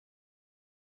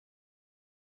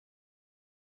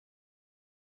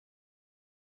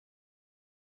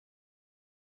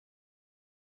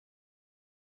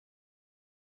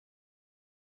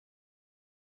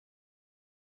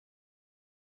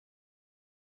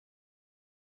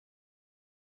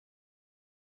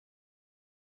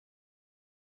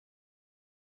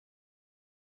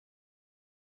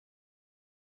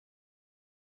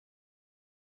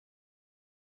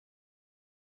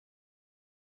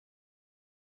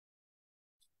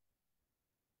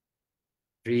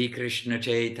Shri Krishna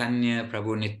Chaitanya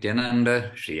Prabhu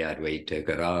Nityananda Shri Advaita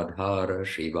Garadhara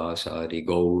Shri Vasari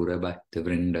Gaura Bhakta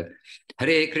Vrinda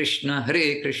Hare Krishna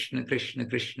Krishna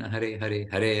Krishna Hare Hare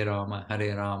Hare Rama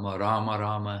Rama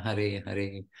Rama Hare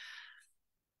Hare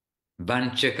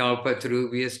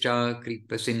Vanchakalpatarubhyascha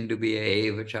Kripa Sindhubhya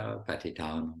Evacha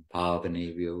Patitanam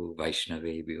Pavanebhyo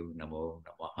Vaishnavebhyo Namo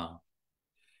Namaha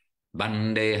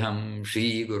Vandeham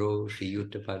Shri Guru Shri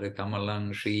Yuttapada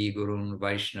Kamalang Shri Gurun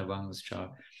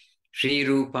Vaishnavangscha Shri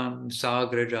Rupam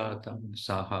Sagrajatam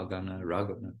Sahagana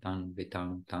Raghunathan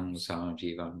Vitam Tang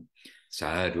Sajivam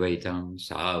Sadvaitam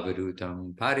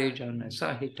Savadutam Parijana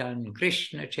Sahitan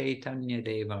Krishna Chaitanya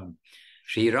Devam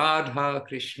Shri Radha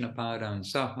Krishna Param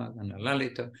Sahagana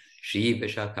Lalita Shri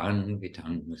Vishakan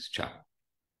Vitamscha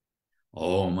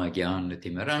Om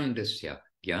Ajnanatimirandasya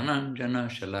Gyananjana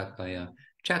Shalakaya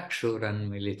Chakshuran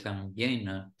Militam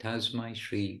Yena Tasmai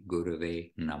Shri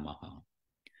Gurave Namaha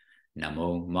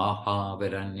Namo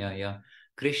Mahaviranyaya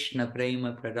Krishna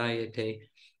Prema Pradayate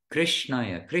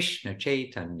Krishnaya Krishna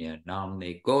Chaitanya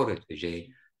Namne Gauratvije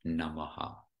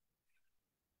Namaha.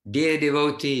 Dear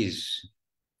devotees,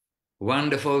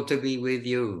 wonderful to be with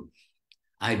you.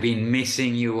 I've been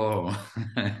missing you all.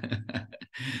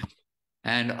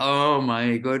 And oh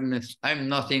my goodness, I'm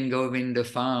not in Govinda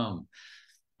Farm.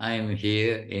 I'm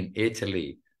here in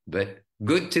Italy, but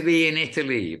good to be in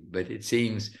Italy. But it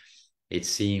seems a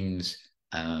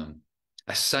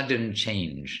sudden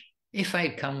change. If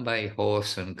I'd come by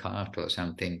horse and cart or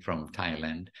something from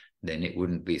Thailand, then it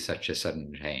wouldn't be such a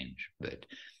sudden change. But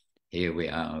here we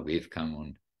are. We've come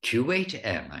on Kuwait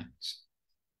Airlines.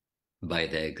 By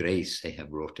their grace, they have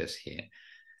brought us here.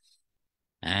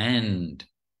 And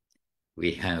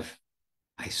we have,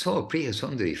 I saw Priya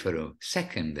Sundari for a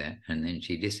second there, and then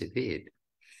she disappeared.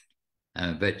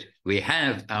 But we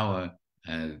have our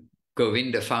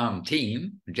Govinda Farm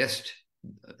team just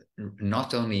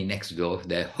not only next door,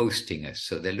 they're hosting us,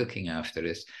 so they're looking after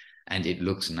us, and it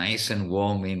looks nice and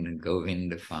warm in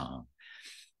Govinda Farm.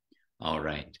 All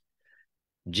right.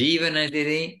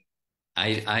 Jivanadiri,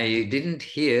 I didn't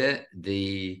hear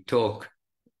the talk,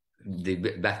 the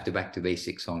back to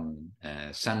basics on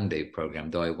Sunday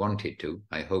program, though I wanted to.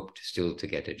 I hoped still to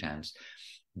get a chance.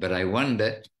 But I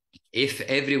wonder if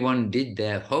everyone did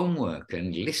their homework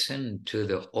and listened to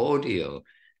the audio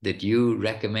that you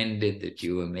recommended that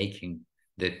you were making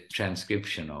the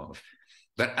transcription of.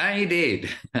 But I did.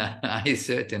 I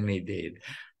certainly did.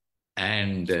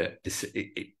 And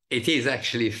it is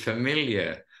actually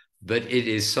familiar, but it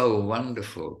is so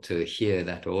wonderful to hear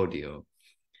that audio.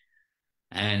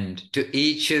 And to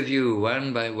each of you,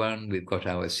 one by one, we've got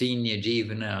our senior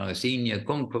Jivana, our senior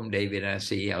Kumkum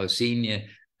Devirasi, our senior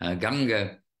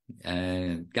Ganga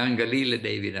Lila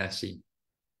Devirasi,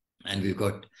 and we've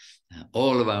got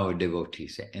all of our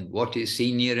devotees. And what is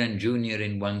senior and junior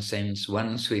in one sense?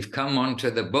 Once we've come onto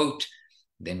the boat,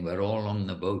 then we're all on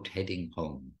the boat heading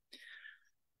home.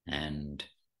 And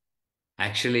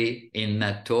actually, in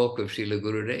that talk of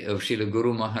Srila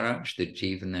Guru Maharaj that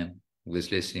Jivana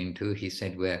was listening to, he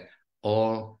said we're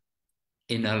all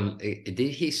in a, did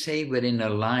he say we're in a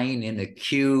line, in a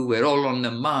queue, we're all on the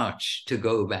march to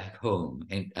go back home?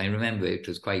 And I remember it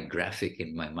was quite graphic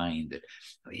in my mind that,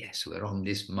 oh yes, we're on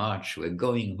this march, we're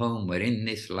going home, we're in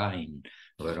this line,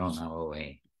 we're on our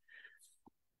way.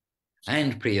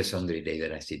 And Priya Sundari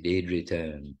Devirasi did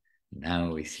return.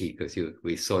 Now we see, because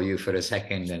we saw you for a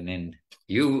second, and then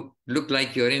you look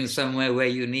like you're in somewhere where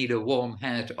you need a warm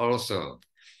hat also.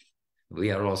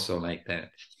 We are also like that.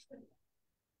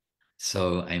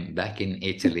 So I'm back in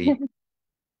Italy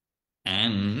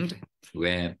and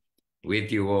we're with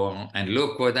you all. And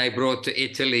look what I brought to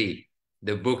Italy,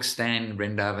 the book stand,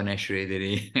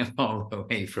 Vrindavaneshwari, all the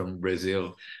way from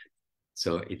Brazil.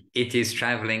 So it is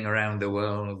traveling around the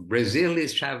world. Brazil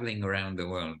is traveling around the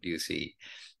world, you see,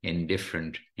 in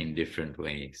different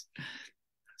ways.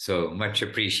 So much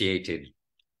appreciated.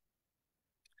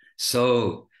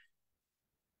 So,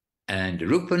 and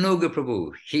Rupanuga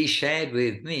Prabhu, he shared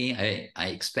with me, I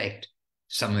expect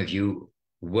some of you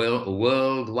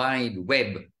worldly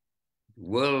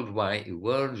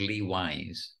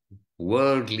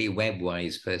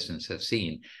web-wise persons have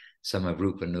seen some of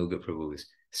Rupanuga Prabhu's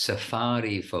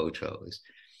safari photos.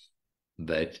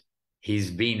 But he's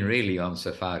been really on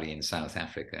safari in South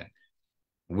Africa,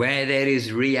 where there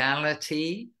is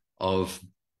reality of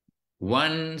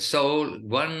one soul,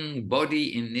 one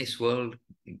body in this world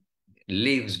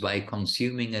lives by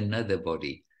consuming another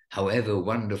body, however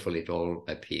wonderful it all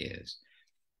appears,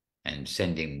 and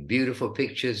sending beautiful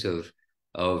pictures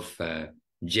of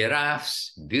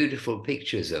giraffes, beautiful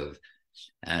pictures of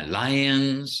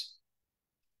lions,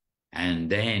 And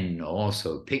then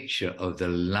also a picture of the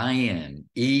lion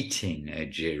eating a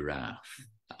giraffe.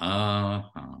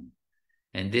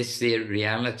 And this is the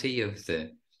reality of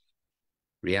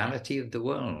the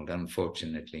world,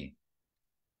 unfortunately.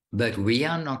 But we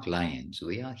are not lions,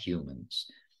 we are humans.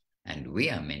 And we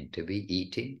are meant to be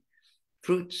eating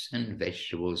fruits and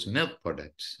vegetables, milk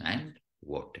products, and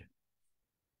water.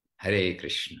 Hare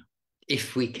Krishna,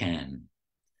 if we can.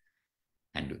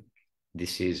 And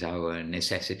this is our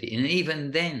necessity. And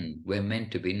even then, we're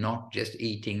meant to be not just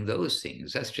eating those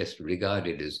things. That's just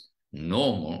regarded as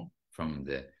normal from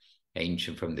the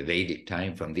ancient, from the Vedic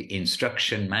time, from the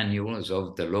instruction manuals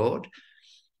of the Lord.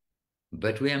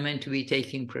 But we are meant to be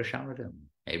taking prasadam.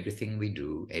 Everything we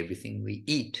do, everything we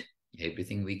eat,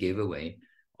 everything we give away,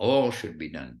 all should be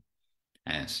done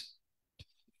as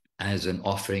an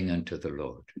offering unto the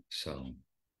Lord. So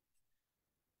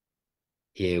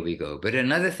here we go. But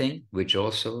another thing, which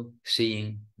also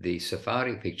seeing the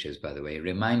safari pictures, by the way,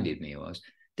 reminded me was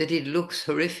that it looks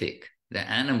horrific. The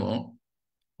animal,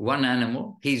 one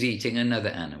animal, he's eating another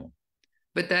animal.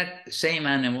 But that same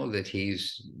animal that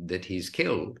he's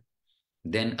killed,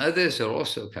 then others are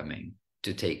also coming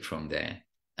to take from there.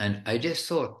 And I just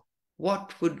thought,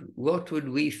 what would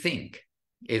we think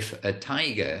if a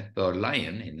tiger, or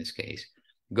lion in this case,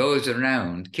 goes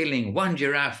around killing one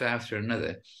giraffe after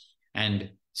another and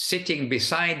sitting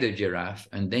beside the giraffe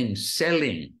and then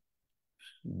selling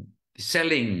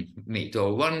meat,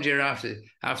 or one giraffe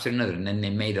after another, and then they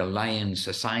made a lion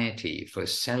society for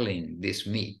selling this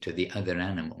meat to the other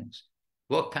animals?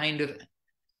 What kind of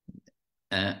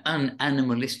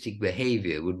unanimalistic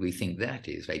behavior would we think that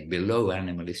is, like below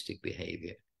animalistic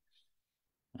behavior?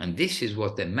 And this is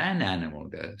what the man animal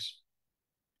does.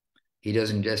 He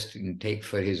doesn't just take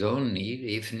for his own need,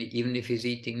 even if he's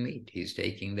eating meat, he's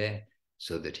taking there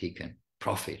so that he can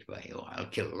profit by, oh, I'll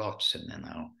kill lots and then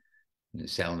I'll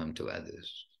sell them to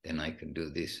others. Then I can do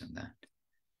this and that.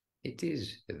 It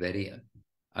is a very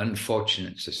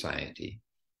unfortunate society.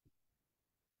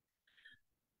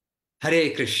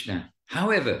 Hare Krishna.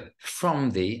 However,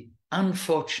 from the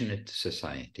unfortunate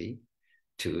society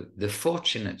to the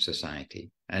fortunate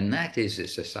society, and that is the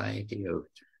society of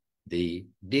the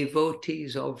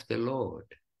devotees of the Lord.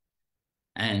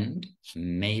 And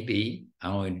maybe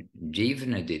our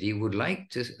Jivana Didi would like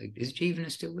to, is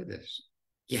Jivana still with us?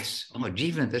 Yes. Oh,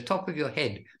 Jivana, the top of your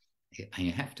head.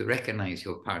 You have to recognize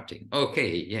your parting.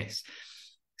 Okay, yes.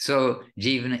 So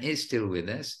Jivana is still with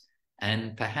us,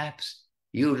 and perhaps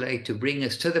you'd like to bring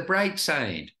us to the bright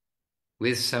side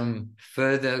with some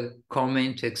further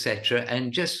comment, etc.,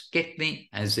 and just get me,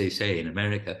 as they say in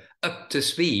America, up to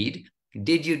speed.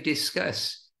 Did you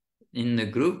discuss in the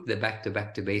group the back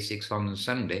to basics on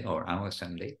Sunday, or our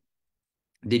Sunday?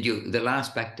 Did you, the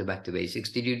last back to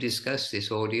basics, did you discuss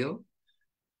this audio?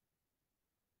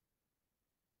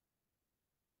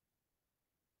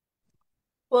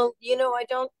 Well, you know, I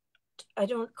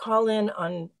don't call in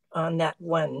on that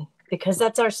one because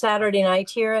that's our Saturday night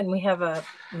here, and we have a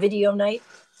video night,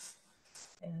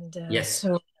 and Yes.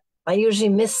 so I usually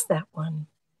miss that one.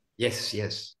 Yes,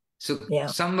 yes. So Yeah.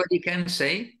 somebody can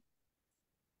say,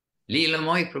 Leela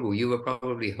Moy Prabhu, you were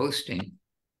probably hosting.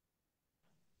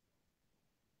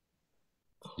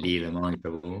 Leela Moy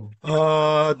Prabhu.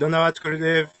 Dhanavat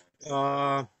Gurudev.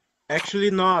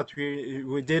 Actually not.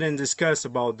 We didn't discuss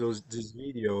about this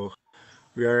video.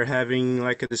 We are having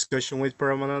like a discussion with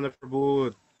Paramananda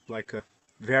Prabhu, like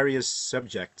various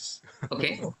subjects.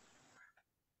 Okay.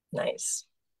 Nice.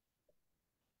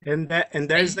 And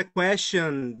there's the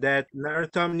question that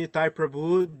Narottam Nitai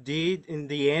Prabhu did in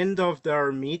the end of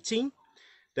our meeting.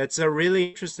 That's a really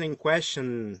interesting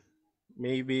question.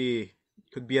 Maybe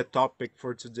could be a topic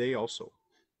for today also.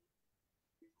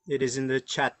 It is in the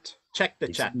chat. Check the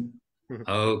chat.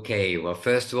 Okay, well,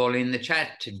 first of all, in the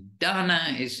chat,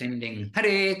 Dana is sending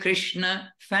Hare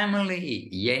Krishna family.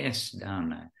 Yes,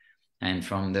 Dana. And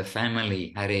from the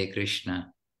family, Hare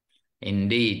Krishna.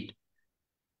 Indeed.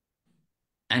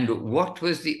 And what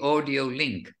was the audio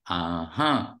link?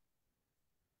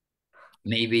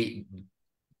 Maybe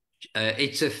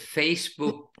it's a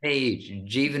Facebook page.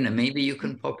 Jivana, maybe you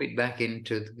can pop it back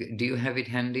into, do you have it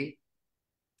handy?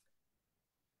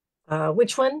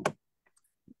 Which one?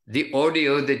 The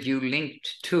audio that you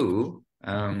linked to.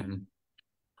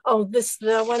 Oh,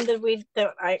 the one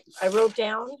that I wrote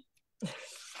down.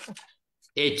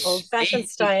 It's old-fashioned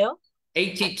style.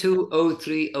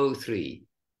 820303.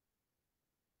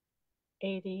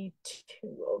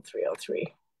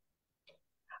 820303.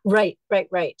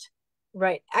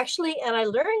 Right. Actually, and I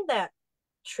learned that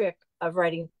trick of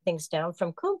writing things down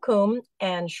from Kumkum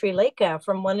and Sri Lanka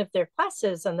from one of their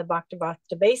classes on the Back to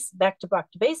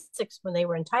Basics when they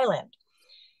were in Thailand.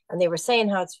 And they were saying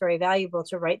how it's very valuable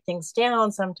to write things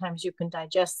down. Sometimes you can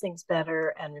digest things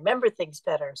better and remember things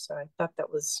better. So I thought that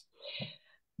was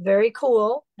very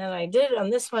cool. And I did it on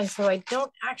this one. So I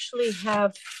don't actually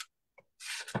have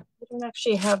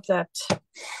that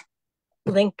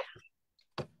link.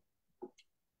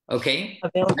 Okay.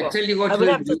 Available. I tell you what I'll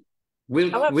have to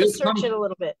search it a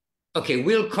little bit. Okay,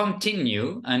 we'll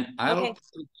continue, and I'll Okay.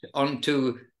 put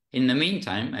onto, in the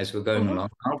meantime, as we're going along,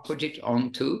 I'll put it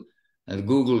onto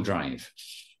Google Drive.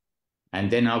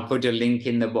 And then I'll put a link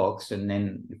in the box, and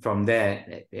then from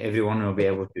there, everyone will be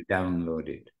able to download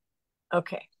it.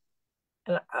 Okay.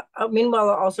 And meanwhile,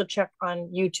 I'll also check on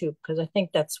YouTube, because I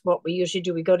think that's what we usually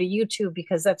do. We go to YouTube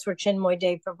because that's where Chinmoy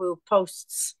Dev Prabhu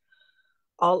posts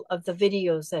all of the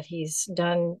videos that he's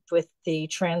done with the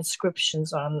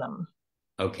transcriptions on them.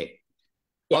 Okay.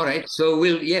 Yeah. All right. So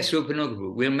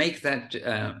we'll make that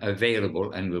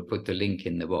available, and we'll put the link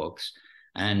in the box.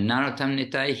 And Narottam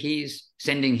Nitai, he's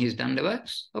sending his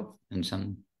dandavats. Oh, and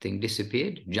something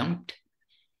disappeared, jumped.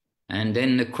 And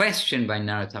then the question by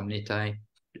Narottam Nitai,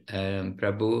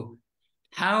 Prabhu,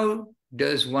 how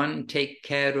does one take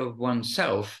care of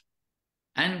oneself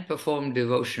and perform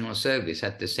devotional service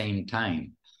at the same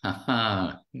time?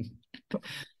 And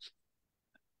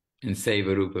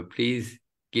Sevarupa, please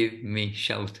give me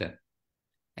shelter.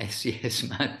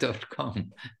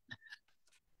 SESmat.com.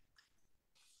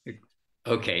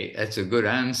 Okay, that's a good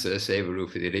answer,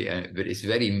 Sevarupa, but it's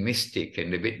very mystic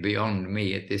and a bit beyond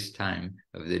me at this time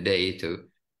of the day to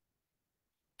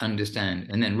understand.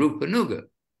 And then Rupa Nuga.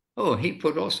 Oh, he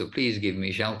put also, please give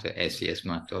me shelter,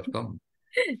 SESmat.com.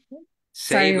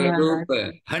 Sevarupa,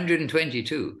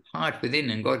 122, heart within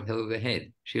and God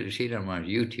overhead. Sheila Maharaj,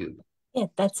 YouTube. Yeah,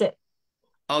 that's it.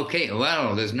 Okay,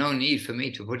 well, there's no need for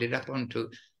me to put it up onto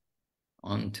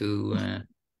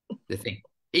the thing.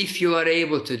 If you are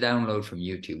able to download from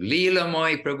YouTube, Leela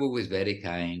Moy Prabhu was very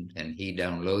kind and he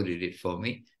downloaded it for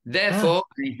me. Therefore,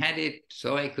 I had it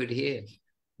so I could hear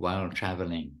while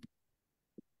traveling.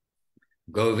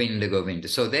 Govinda, Govinda.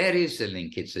 So there is the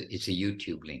link. It's a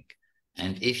YouTube link.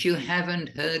 And if you haven't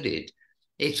heard it,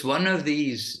 it's one of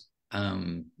these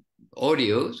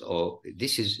audios, or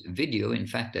this is video, in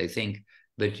fact, I think,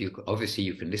 but obviously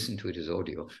you can listen to it as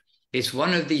audio. It's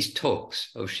one of these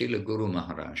talks of Srila Guru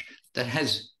Maharaj that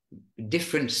has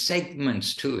different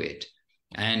segments to it.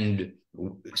 And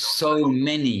so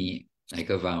many, like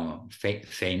of our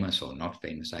famous or not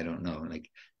famous, I don't know, like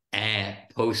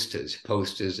posters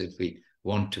if we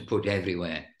want to put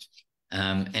everywhere.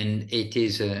 And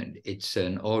it's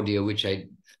an audio which I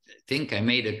think I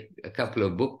made a couple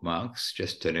of bookmarks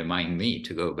just to remind me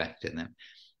to go back to them.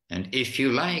 And if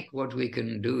you like, what we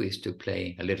can do is to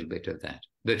play a little bit of that.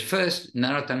 But first,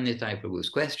 Narottam Nitai Prabhu's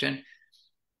question.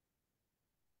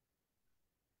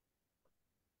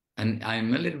 And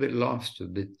I'm a little bit lost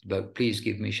but please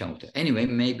give me shelter. Anyway,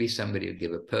 maybe somebody will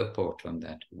give a purport on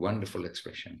that wonderful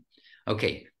expression.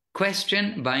 Okay,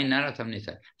 question by Narottam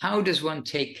Nitai. How does one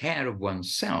take care of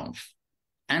oneself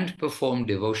and perform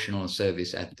devotional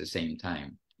service at the same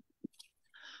time?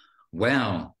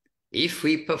 Well, if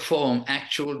we perform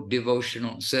actual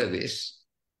devotional service,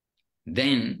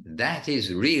 then that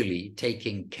is really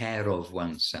taking care of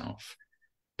oneself.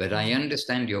 But I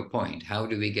understand your point. How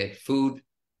do we get food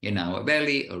in our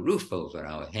belly, a roof over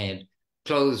our head,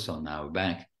 clothes on our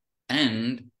back,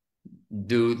 and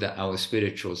do our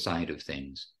spiritual side of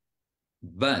things?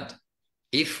 But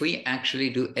if we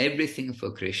actually do everything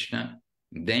for Krishna,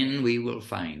 then we will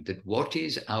find that what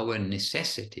is our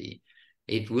necessity,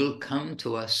 it will come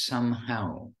to us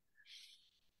somehow.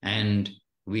 And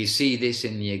we see this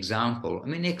in the example,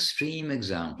 extreme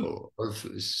example of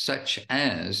such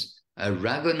as a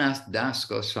Raghunath Das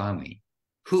Goswami,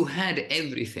 who had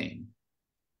everything,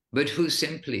 but who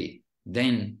simply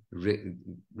then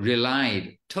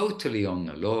relied totally on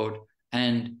the Lord,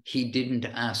 and he didn't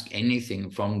ask anything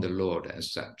from the Lord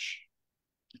as such.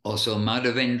 Also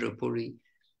Madhavendra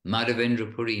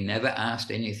Puri never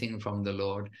asked anything from the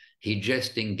Lord. He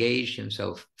just engaged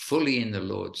himself fully in the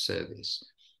Lord's service.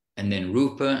 And then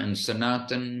Rupa and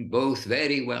Sanatan, both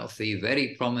very wealthy,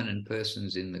 very prominent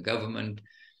persons in the government,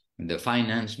 the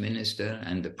finance minister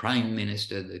and the prime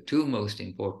minister, the two most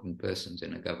important persons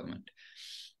in a government.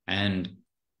 And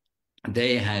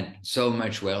they had so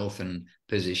much wealth and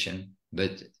position,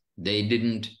 but they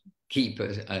didn't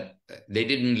they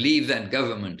didn't leave that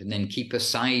government and then keep a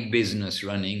side business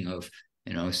running of,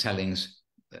 selling,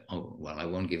 I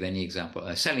won't give any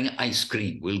example, selling ice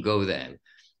cream, we'll go there.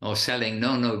 or selling,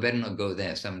 no, better not go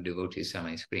there. Some devotees sell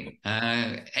ice cream.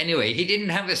 Anyway, he didn't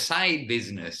have a side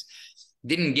business,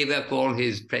 didn't give up all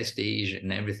his prestige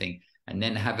and everything, and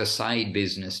then have a side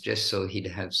business just so he'd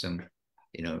have some,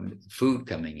 food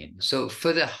coming in. So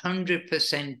for the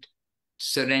 100%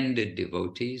 surrendered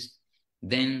devotees,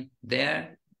 then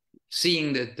they're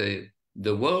seeing that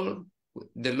the world,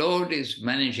 the Lord is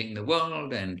managing the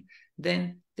world, and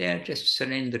then they're just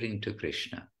surrendering to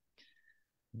Krishna.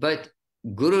 But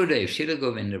Gurudev, Srila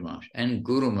Govinda Maharaj, and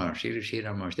Guru Maharaj,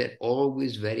 Srila Maharaj, they're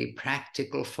always very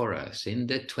practical for us in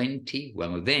the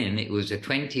then it was the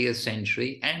 20th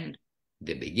century and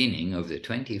the beginning of the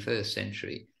 21st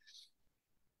century.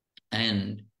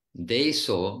 And they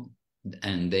saw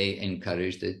and they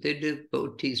encouraged that the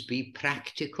devotees be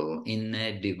practical in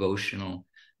their devotional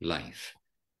life,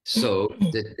 so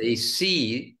that they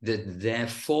see that their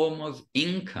form of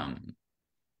income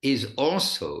is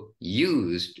also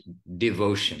used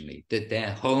devotionally, that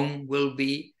their home will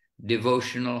be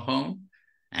devotional home,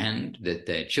 and that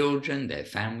their children, their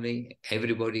family,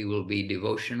 everybody will be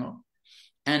devotional.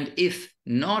 And if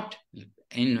not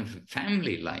in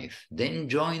family life, then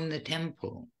join the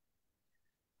temple.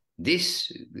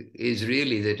 This is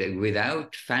really that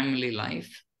without family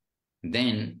life,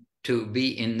 then to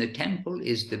be in the temple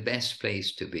is the best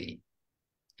place to be.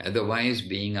 Otherwise,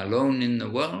 being alone in the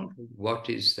world,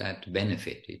 what is that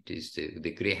benefit? It is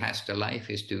the Grihastha life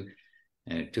is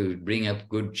to bring up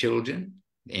good children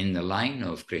in the line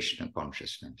of Krishna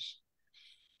consciousness.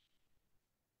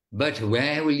 But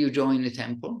where will you join the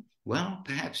temple? Well,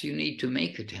 perhaps you need to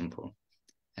make a temple,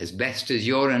 as best as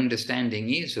your understanding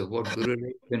is of what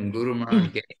Gurudev and Guru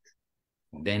Maharaj gave.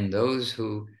 Then those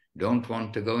who don't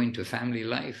want to go into family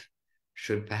life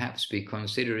should perhaps be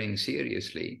considering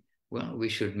seriously, well, we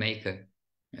should make a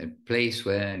place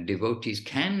where devotees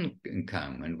can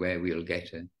come and where we'll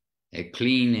get a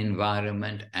clean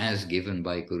environment as given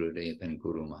by Gurudev and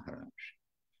Guru Maharaj.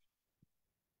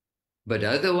 But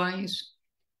otherwise,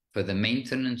 for the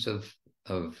maintenance of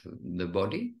the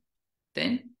body,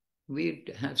 then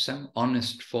we'd have some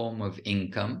honest form of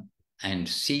income and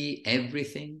see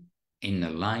everything in the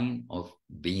line of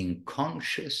being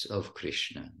conscious of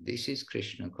Krishna. This is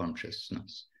Krishna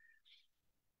consciousness.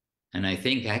 And I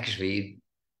think actually,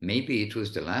 maybe it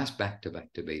was the last Back to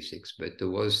Basics, but there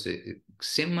was a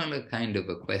similar kind of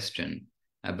a question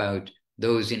about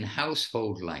those in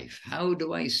household life. How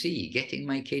do I see getting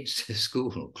my kids to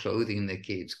school, clothing the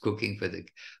kids, cooking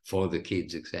for the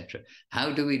kids, etc.?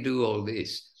 How do we do all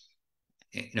this,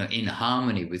 in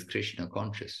harmony with Krishna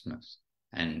consciousness?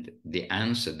 And the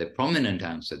answer, the prominent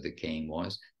answer that came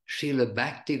was, Srila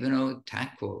Bhaktivinoda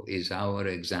Thakur is our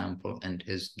example and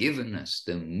has given us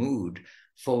the mood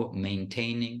for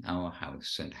maintaining our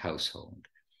house and household.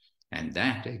 And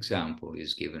that example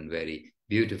is given very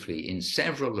beautifully in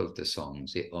several of the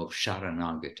songs of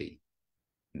Sharanagati,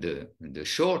 the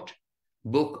short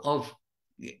book of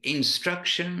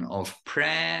instruction, of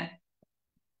prayer,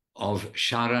 of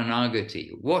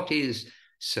Sharanagati. What is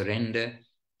surrender?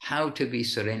 How to be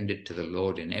surrendered to the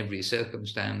Lord in every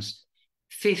circumstance.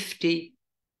 50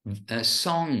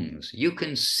 songs. You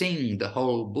can sing the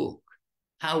whole book.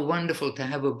 How wonderful to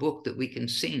have a book that we can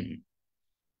sing,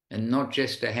 and not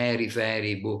just a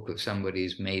hairy-fairy book of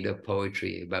somebody's made-up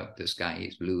poetry about the sky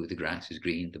is blue, the grass is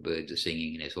green, the birds are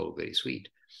singing, and it's all very sweet.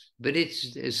 But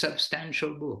it's a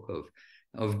substantial book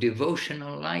of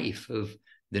devotional life, of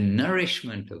the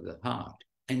nourishment of the heart.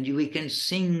 And we can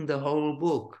sing the whole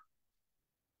book.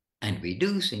 And we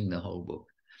do sing the whole book.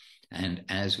 And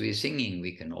as we're singing,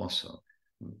 we can also,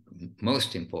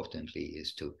 most importantly,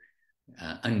 is to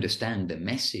understand the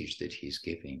message that he's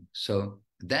giving. So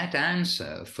that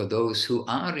answer for those who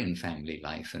are in family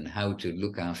life and how to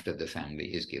look after the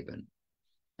family is given.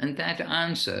 And that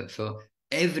answer for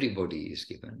everybody is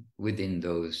given within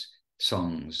those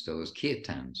songs, those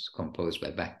kirtans composed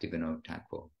by Bhaktivinoda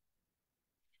Thakur.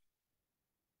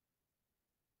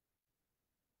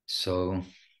 So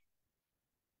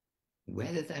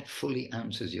whether that fully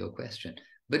answers your question,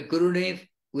 but Gurudev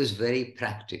was very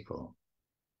practical.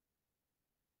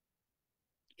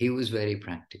 He was very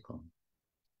practical.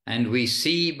 And we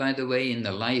see, by the way, in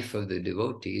the life of the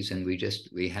devotees, and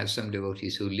we have some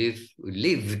devotees who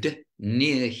lived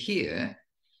near here,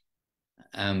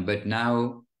 but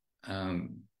now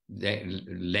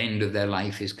the end of their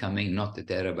life is coming, not that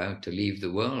they're about to leave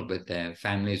the world, but their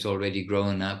family's already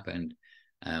grown up and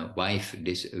wife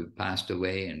passed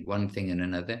away and one thing and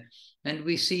another. And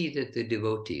we see that the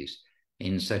devotees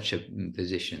in such a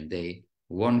position, they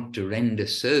want to render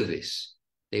service.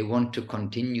 They want to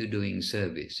continue doing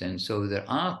service. And so there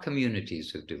are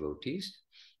communities of devotees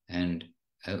and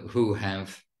who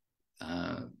have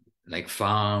like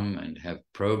farm and have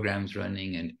programs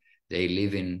running, and they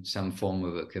live in some form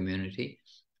of a community.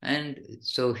 And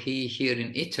so here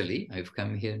in Italy, I've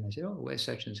come here and I said, oh, where's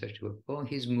such and such? Oh,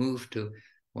 he's moved to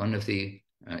one of the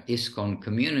ISKCON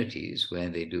communities where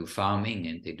they do farming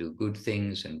and they do good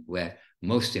things, and where,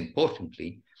 most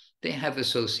importantly, they have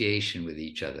association with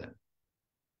each other.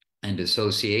 And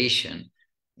association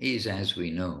is, as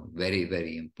we know, very,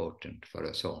 very important for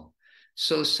us all.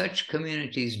 So such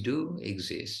communities do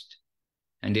exist.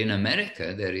 And in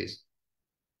America, there is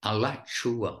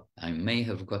Alachua. I may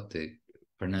have got the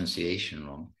pronunciation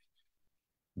wrong,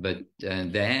 but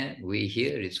there we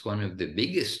hear it's one of the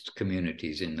biggest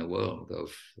communities in the world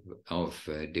of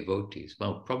devotees.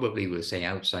 Well, probably we'll say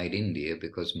outside India,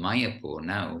 because Mayapur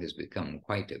now has become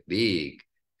quite a big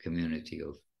community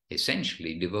of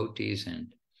essentially devotees,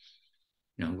 and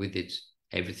with its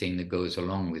everything that goes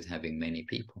along with having many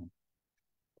people.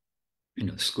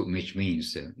 School, which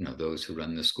means those who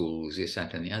run the schools, this,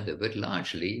 that, and the other, but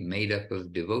largely made up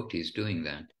of devotees doing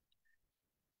that.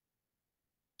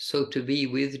 So to be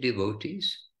with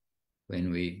devotees,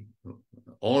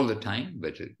 all the time,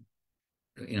 but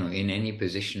in any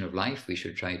position of life, we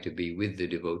should try to be with the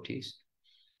devotees.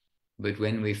 But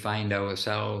when we find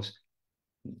ourselves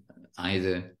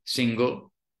either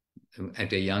single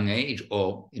at a young age,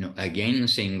 or again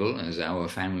single as our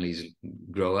families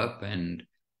grow up and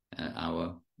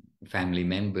our family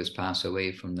members pass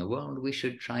away from the world, we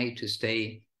should try to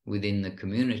stay within the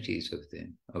communities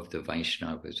of the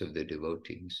Vaishnavas, of the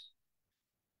devotees.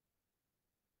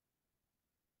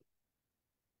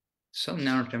 So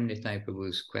Narottam Nitai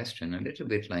Prabhu's question, a little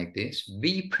bit like this: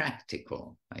 be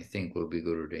practical, I think, will be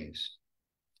Gurudev's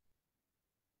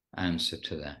answer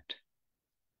to that.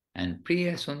 And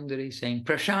Priya Sundari saying,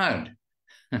 Prasad.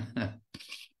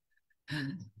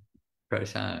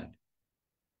 Prasad.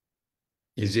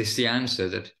 Is this the answer,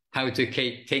 that how to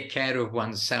take care of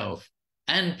oneself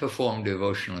and perform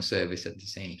devotional service at the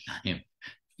same time?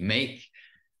 Make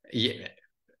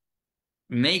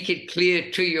it clear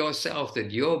to yourself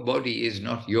that your body is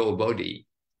not your body.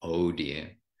 Oh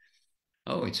dear.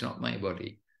 Oh, it's not my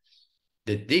body.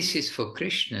 That this is for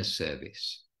Krishna's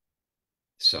service.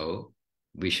 So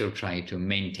we shall try to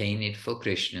maintain it for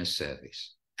Krishna's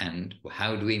service. And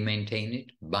how do we maintain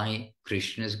it? By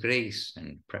Krishna's grace.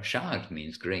 And prasad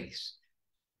means grace.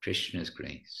 Krishna's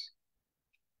grace.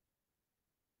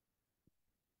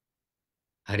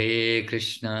 Hare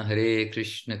Krishna,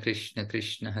 Krishna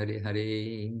Krishna, Hare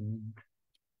Hare.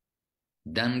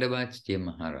 Dandavatya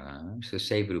Maharaj. So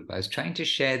Sevrupa, I was trying to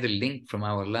share the link from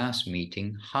our last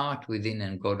meeting, Heart Within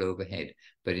and God Overhead,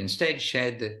 but instead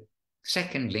shared the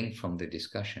second link from the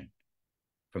discussion,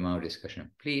 from our discussion.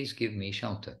 Please give me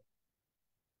shelter.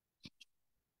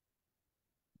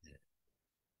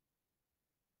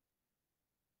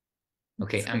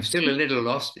 Okay, I'm still a little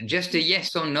lost. Just a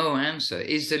yes or no answer.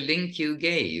 Is the link you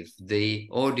gave the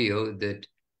audio that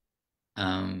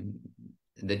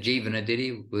Jivana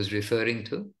Didi was referring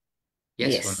to?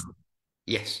 Yes, or no?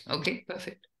 Yes. Okay,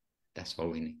 perfect. That's all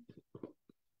we need.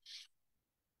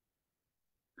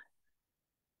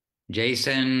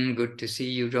 Jason, good to see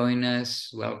you join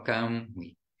us. Welcome.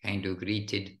 We kind of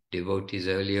greeted devotees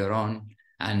earlier on.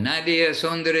 And Nadia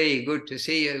Sundari, good to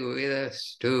see you with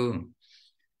us too.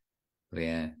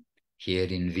 We're here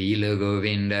in Vila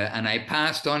Govinda, and I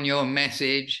passed on your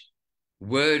message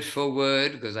word for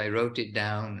word because I wrote it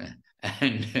down,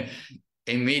 and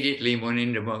immediately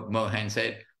Munindra Mohan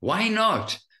said, why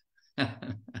not?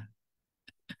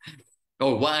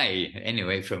 Oh, why?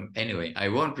 Anyway, I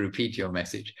won't repeat your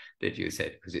message that you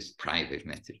said because it's a private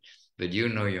message, but you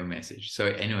know your message. So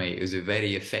anyway, it was a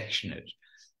very affectionate,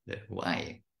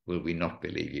 why will we not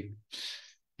believe you?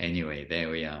 Anyway, there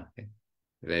we are.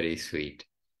 Very sweet.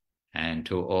 And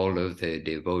to all of the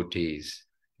devotees,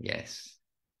 yes.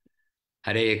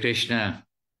 Hare Krishna,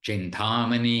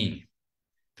 Chintamani,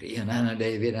 Priyanana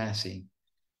Devirasi,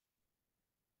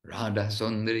 Radha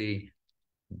Sundari,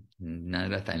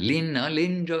 Naratan.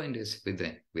 Lynn joined us with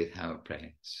our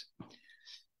prayers,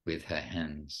 with her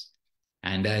hands.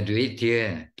 And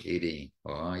Advitya, Didi.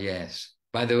 Oh, yes.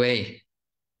 By the way,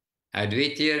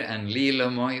 Advitya and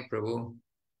Leela Moy Prabhu,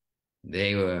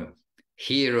 they were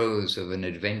heroes of an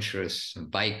adventurous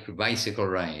bicycle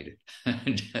ride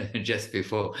just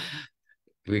before.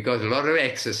 We got a lot of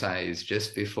exercise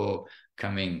just before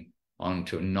coming on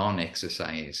to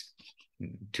non-exercise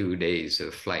 2 days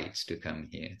of flights to come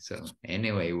here. So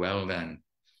anyway, well done.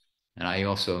 And I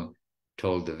also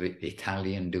told the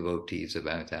Italian devotees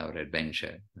about our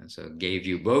adventure. And so gave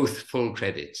you both full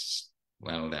credits.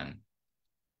 Well done.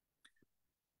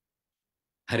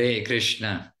 Hare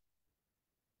Krishna.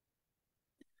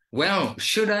 Well,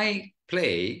 should I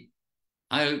play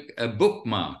a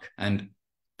bookmark? And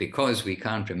because we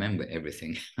can't remember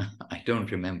everything, I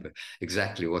don't remember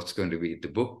exactly what's going to be the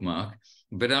bookmark,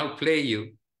 but I'll play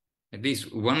you at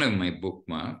least one of my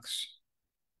bookmarks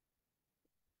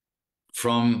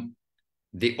from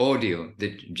the audio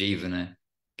that Jivana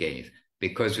gave,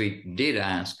 because we did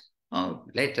ask, oh,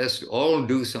 let us all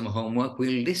do some homework.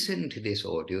 We'll listen to this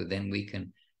audio, then we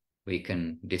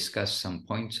can discuss some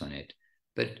points on it.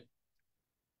 But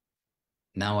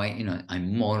now I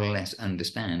more or less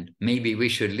understand. Maybe we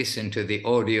should listen to the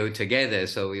audio together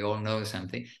so we all know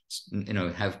something,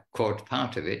 have caught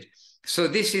part of it. So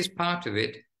this is part of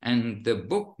it. And the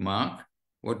bookmark,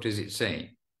 what does it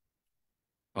say?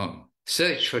 Oh,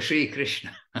 search for Sri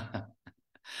Krishna.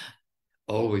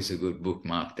 Always a good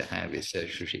bookmark to have is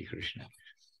search for Sri Krishna.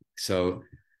 So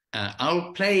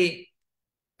I'll play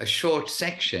a short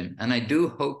section, and I do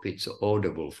hope it's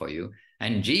audible for you.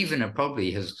 And Jivana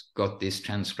probably has got this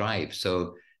transcribed,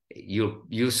 so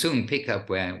you'll soon pick up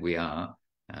where we are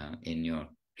in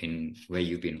where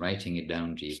you've been writing it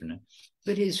down, Jivana.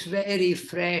 But it's very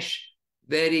fresh,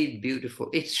 very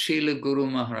beautiful. It's Srila Guru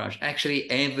Maharaj. Actually,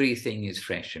 everything is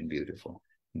fresh and beautiful.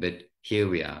 But here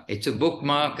we are. It's a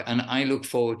bookmark, and I look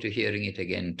forward to hearing it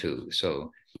again too.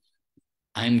 So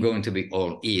I'm going to be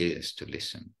all ears to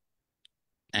listen.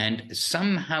 And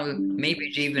somehow, maybe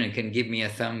Jivana can give me a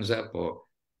thumbs up or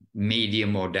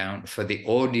medium or down for the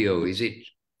audio. Is it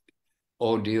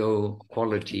audio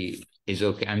quality is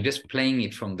okay? I'm just playing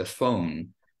it from the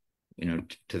phone,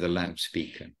 to the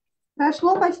loudspeaker.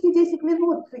 Прошло почти 10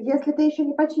 минут. Если ты еще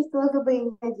не почистила зубы и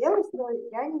не оделась, то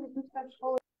я не веду тебя в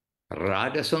школу.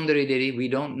 Radha Sundari Devi, we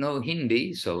don't know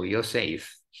Hindi, so you're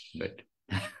safe. But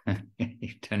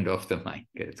you turned off the mic.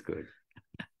 That's good.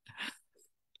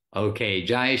 Okay,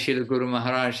 Jai Shila Guru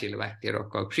Maharaj, Shila Bhakti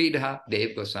Rakha Sridhar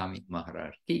Dev Goswami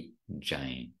Maharaj Ki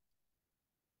Jai.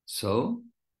 So,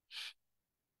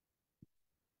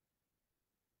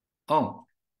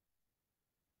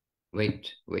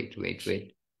 wait.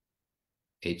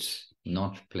 It's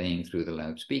not playing through the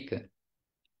loudspeaker.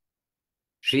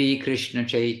 Shri Krishna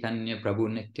Chaitanya Prabhu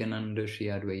Nityananda Shri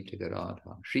Advaita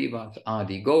Gadadhar Srivas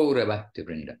Adi Gaura Bhakti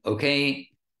Vrinda. Okay,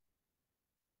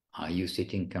 are you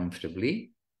sitting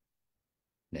comfortably?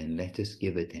 Then let us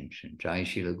give attention. Jai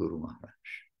Shila Guru Maharaj.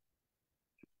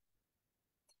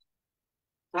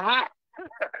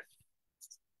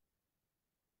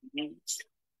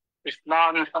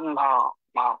 Krishnanusandha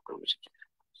Mahaprabhu.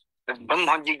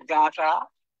 Brahma Jigyasa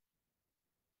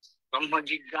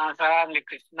and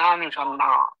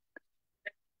Krishnanusandha.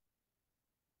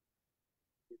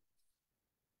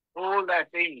 All that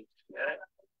things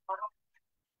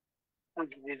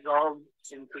which dissolve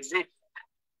into this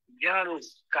general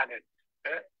current,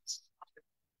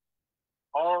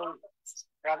 all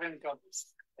current of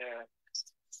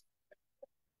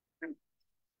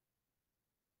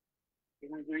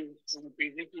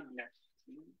inquisitiveness,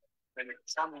 when it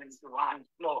comes into one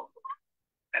flow,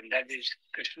 and that is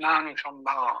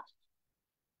Krishnanusandha.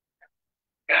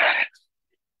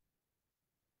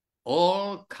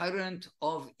 All current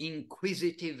of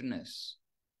inquisitiveness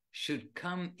should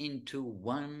come into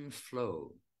one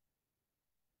flow,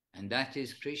 and that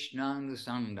is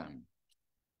Krishnanusandhan,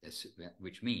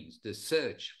 which means the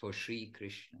search for Sri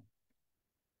Krishna.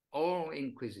 All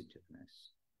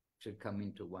inquisitiveness should come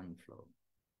into one flow.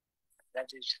 That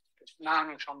is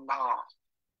Krishnanusandha.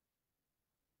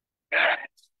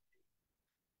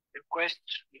 The quest,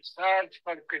 the search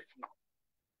for Krishna.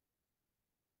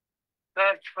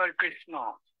 Search for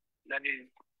Krishna, that is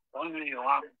only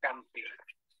one can be.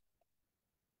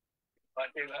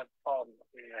 Whatever form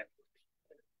we have.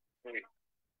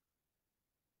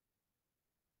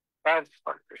 Search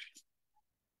for Krishna.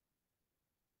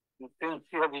 The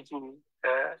sincerity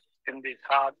in this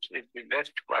heart is the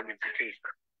best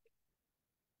qualification.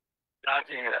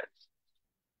 Nothing else.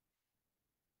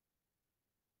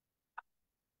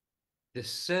 The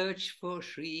search for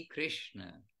Sri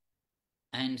Krishna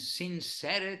and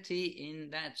sincerity in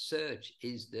that search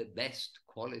is the best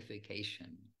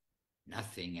qualification.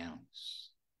 Nothing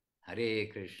else. Hare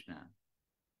Krishna.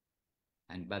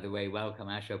 And by the way, welcome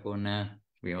Ashapurna.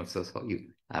 We also saw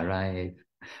you arrive.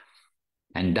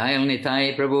 And Dayal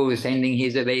Nitai Prabhu is sending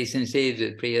his obeisances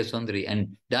with Priya Sundari.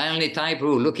 And Dayal Nitai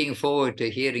Prabhu, looking forward to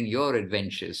hearing your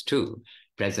adventures too,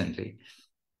 presently.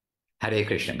 Hare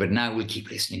Krishna. But now we'll keep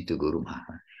listening to Guru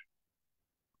Maharaj.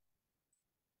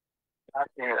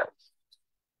 Nothing else.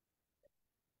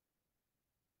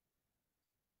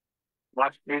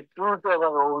 Must be true to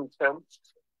our own self,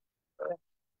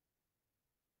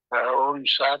 our own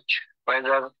search,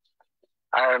 whether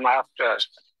I am after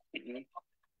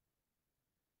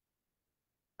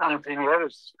something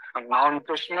else,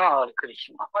 non-Krishna or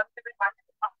Krishna.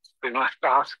 We must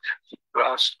ask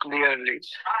clearly,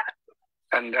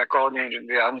 and according to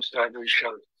the answer we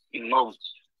shall know.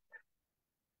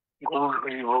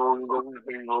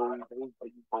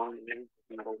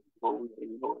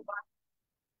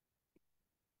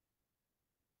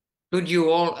 Could you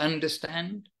all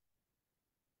understand?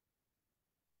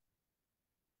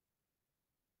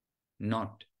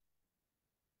 Not.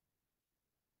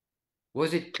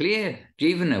 Was it clear?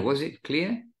 Jivana, was it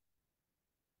clear?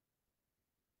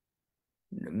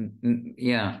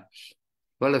 Yeah.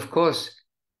 Well, of course,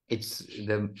 it's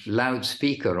the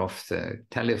loudspeaker of the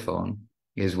telephone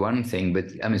is one thing, but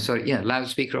I mean, sorry, yeah,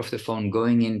 loudspeaker of the phone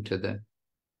going into the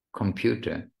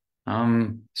computer.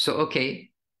 So,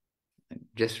 okay,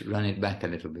 just run it back a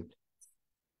little bit.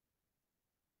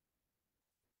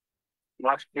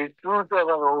 Must be true to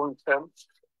our own self.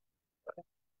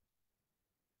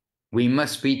 We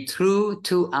must be true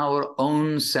to our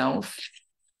own self.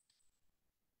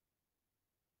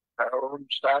 Our own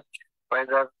self,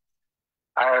 whether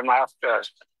I am after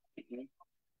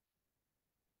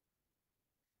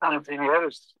something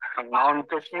else,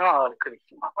 non-Krishna or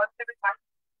Krishna.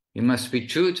 We must be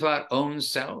true to our own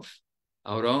self,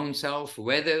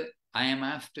 whether I am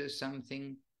after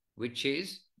something which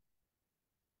is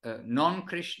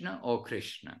non-Krishna or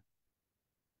Krishna.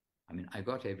 I mean, I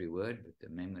got every word, but the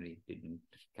memory didn't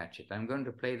catch it. I'm going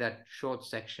to play that short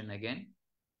section again.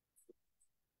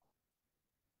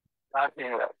 Nothing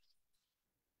else.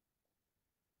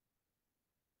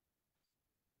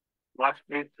 Must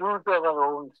be true to our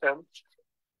own self,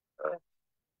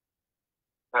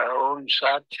 our own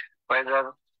search,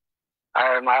 whether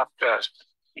I am after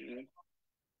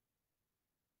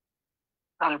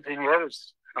something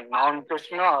else,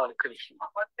 non-Krishna or Krishna.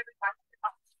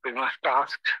 We must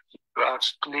ask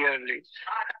clearly,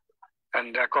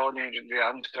 and according to the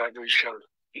answer we shall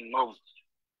know.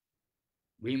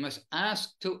 We must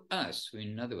ask to us,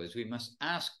 in other words, we must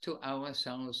ask to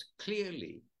ourselves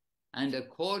clearly, and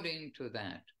according to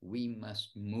that, we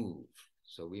must move.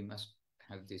 So we must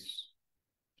have this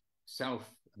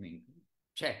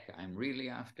check, I'm really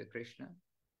after Krishna.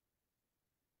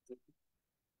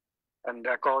 And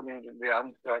according to the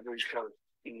answer we shall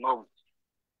know.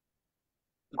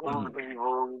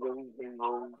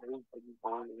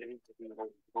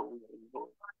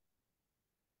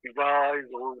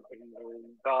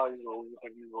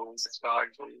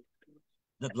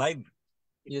 That live?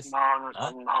 Yes.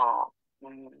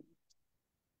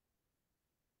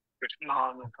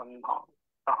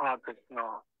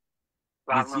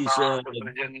 This is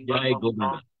Jai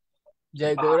Govinda.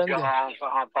 Jai Gauranga.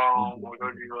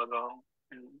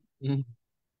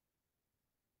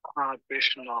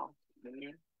 Krishna,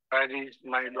 where is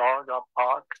my Lord of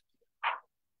heart?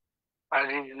 Where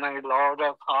is my Lord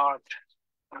of heart?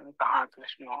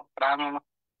 Krishna,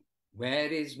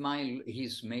 where is my,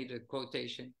 he's made a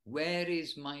quotation, where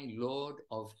is my Lord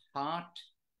of heart?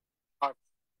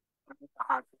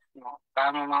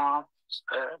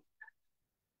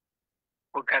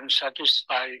 Who can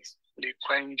satisfy the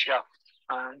quencher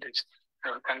and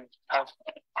who can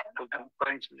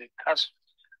quench the thirst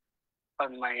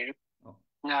on my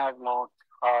innermost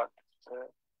heart.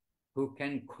 Who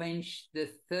can quench the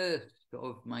thirst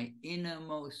of my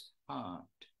innermost heart?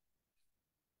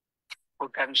 Who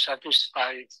can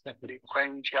satisfy the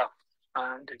quencher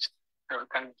and who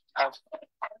can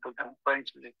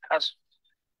quench the thirst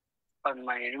on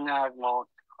my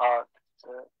innermost heart.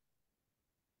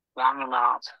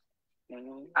 Ramanath,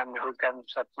 and who can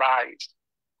supply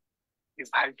the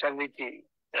vitality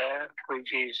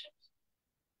which is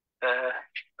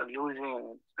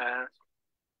losing,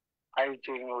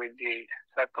 fighting with the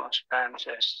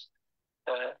circumstances.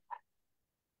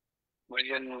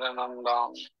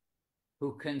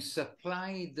 Who can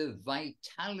supply the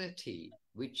vitality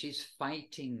which is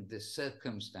fighting the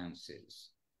circumstances.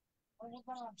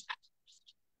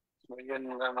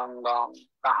 Vijendranandam,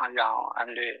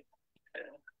 and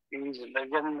is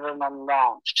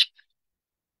Vijendranandam,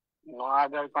 no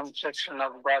other conception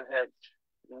of Godhead,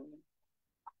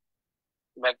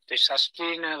 but the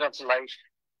sustainer of life,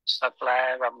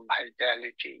 supplier of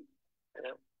vitality.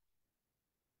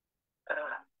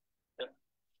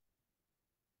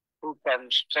 Who can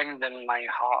strengthen my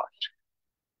heart,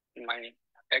 my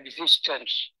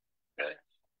existence.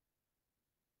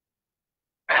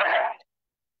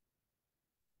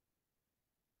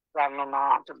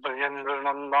 Ramanath,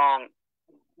 Vijendranandam,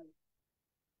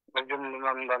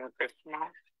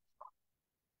 Krishna,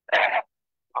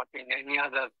 not in any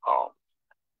other form.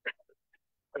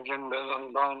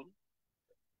 Vijendranandam,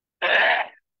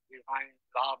 divine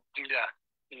love dealer,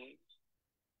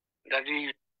 That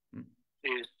is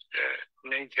his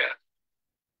nature.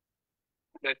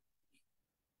 That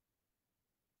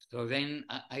So then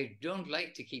I don't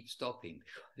like to keep stopping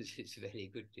because it's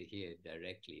very good to hear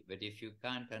directly. But if you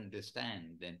can't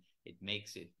understand, then it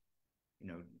makes it,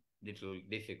 little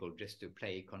difficult just to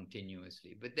play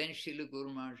continuously. But then Srila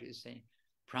Guru Maharaj is saying,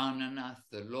 Prananath,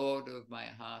 the Lord of my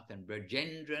heart, and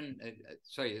Brajendran,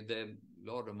 the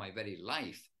Lord of my very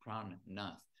life,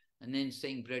 Prananath. And then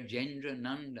saying Brajendra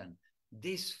Nandan,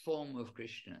 this form of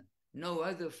Krishna, no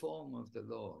other form of the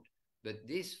Lord, but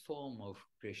this form of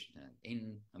Krishna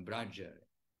in Braja,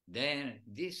 there,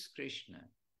 this Krishna,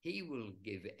 he will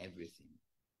give everything.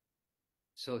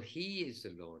 So he is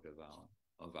the Lord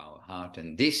of our heart,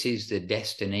 and this is the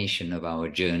destination of our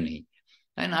journey.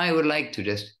 And I would like to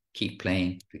just keep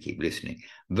playing, to keep listening.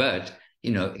 But,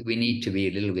 we need to be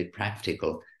a little bit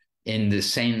practical in the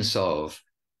sense of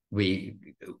we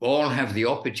all have the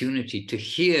opportunity to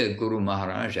hear Guru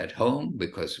Maharaj at home,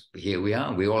 because here we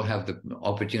are. We all have the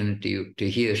opportunity to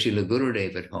hear Srila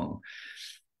Gurudev at home.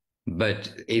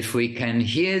 But if we can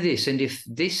hear this, and if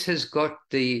this has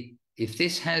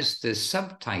the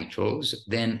subtitles,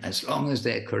 then as long as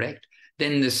they're correct,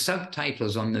 then the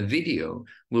subtitles on the video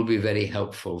will be very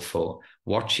helpful for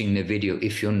watching the video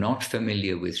if you're not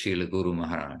familiar with Srila Guru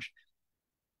Maharaj.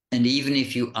 And even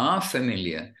if you are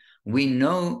familiar, we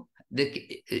know that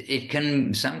it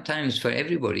can sometimes, for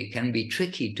everybody, can be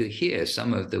tricky to hear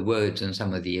some of the words and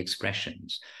some of the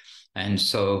expressions. And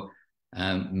so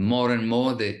more and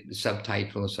more the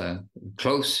subtitles are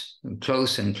close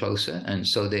and closer, and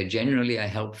so they generally are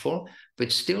helpful,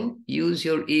 but still use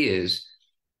your ears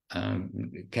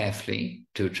carefully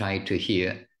to try to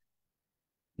hear,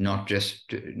 not just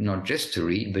to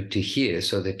read, but to hear,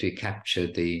 so that we capture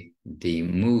the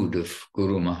mood of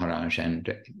Guru Maharaj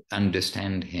and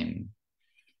understand him.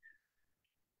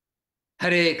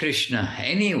 Hare Krishna.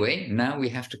 Anyway, now we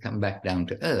have to come back down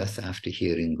to earth after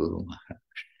hearing Guru Maharaj.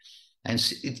 And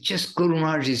it's just Guru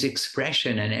Maharaj's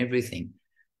expression and everything,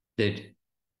 that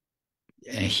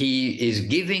he is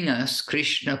giving us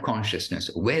Krishna consciousness,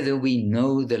 whether we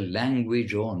know the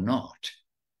language or not.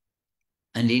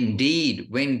 And indeed,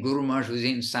 when Guru Maharaj was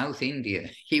in South India,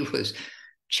 he was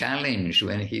challenged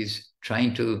when he's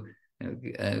trying to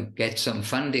get some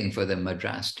funding for the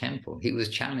Madras temple. He was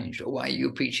challenged. Oh, why are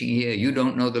you preaching here? You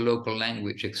don't know the local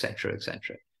language, etc.,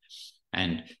 etc.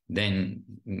 And then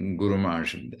Guru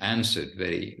Maharaj answered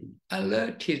very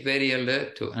alert. He's very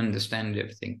alert to understand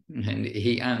everything. And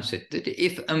he answered that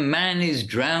if a man is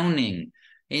drowning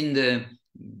in the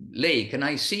lake and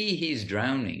I see he's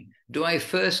drowning, do I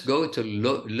first go to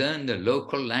learn the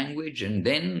local language and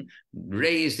then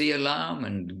raise the alarm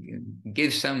and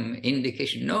give some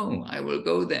indication? No, I will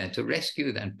go there to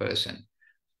rescue that person.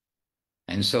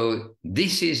 And so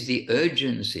this is the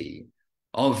urgency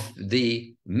of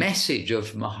the message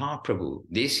of Mahaprabhu.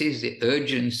 This is the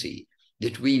urgency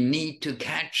that we need to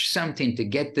catch something, to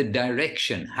get the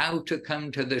direction, how to come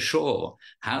to the shore,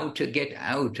 how to get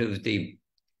out of the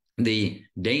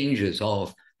dangers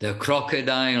of the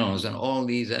crocodiles and all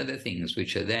these other things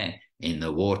which are there in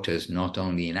the waters, not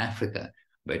only in Africa,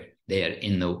 but they are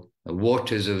in the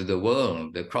waters of the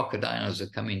world. The crocodiles are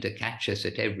coming to catch us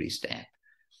at every step.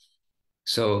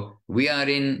 So we are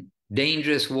in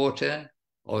dangerous water,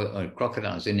 or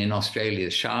crocodiles, and in Australia,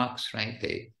 sharks,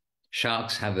 right?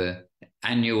 Sharks have an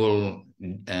annual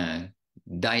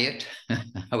diet,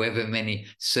 however many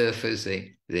surfers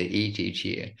they eat each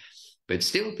year. But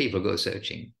still people go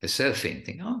surfing,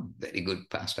 think, oh, very good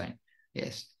pastime.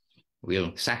 Yes,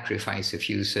 we'll sacrifice a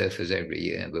few surfers every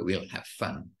year, but we'll have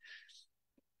fun.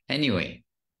 Anyway,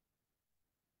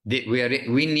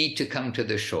 we need to come to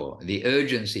the shore. The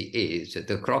urgency is that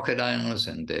the crocodiles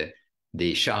and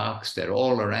the sharks, they're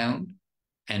all around,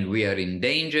 and we are in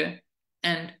danger.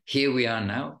 And here we are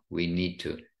now. We need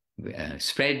to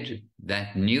spread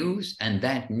that news, and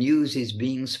that news is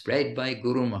being spread by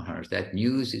Guru Maharaj. That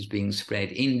news is being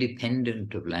spread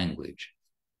independent of language.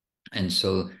 And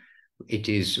so it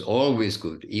is always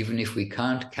good, even if we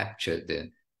can't capture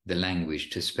the language,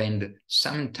 to spend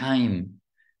some time,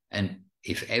 and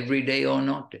if every day or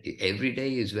not, every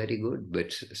day is very good,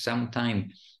 but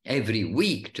sometime every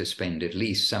week to spend at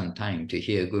least some time to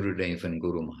hear Gurudev and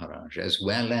Guru Maharaj, as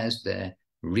well as the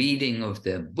reading of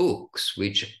their books,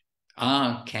 which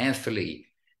are carefully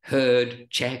heard,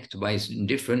 checked by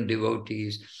different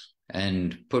devotees,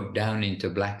 and put down into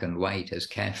black and white as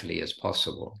carefully as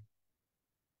possible.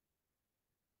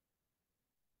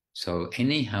 So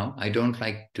anyhow, I don't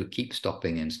like to keep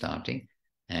stopping and starting,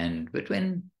 but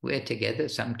when we're together,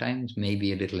 sometimes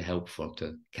maybe a little helpful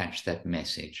to catch that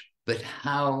message. But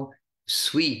how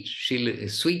sweetly,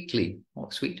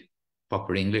 sweet,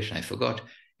 proper English, I forgot.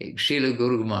 Srila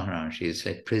Guru Maharaj is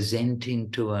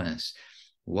presenting to us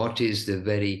what is the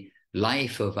very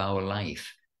life of our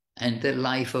life. And the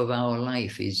life of our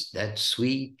life is that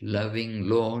sweet, loving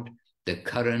Lord, the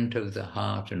current of the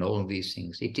heart and all these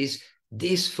things. It is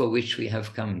this for which we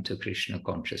have come to Krishna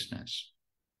consciousness.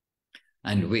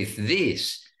 And with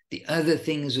this, the other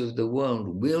things of the world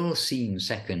will seem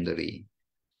secondary,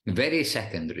 very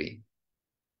secondary.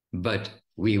 But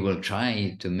we will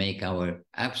try to make our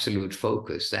absolute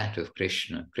focus that of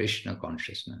Krishna, Krishna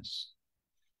consciousness.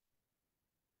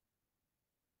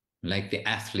 Like the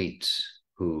athletes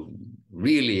who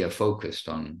really are focused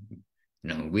on,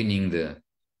 winning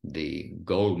the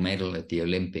gold medal at the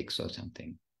Olympics or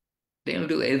something. They'll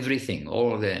do everything,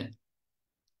 all their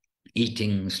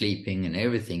eating, sleeping, and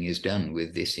everything is done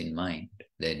with this in mind.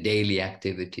 Their daily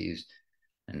activities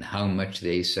and how much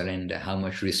they surrender, how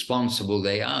much responsible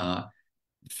they are,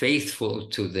 faithful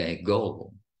to their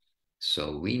goal.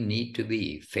 So we need to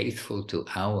be faithful to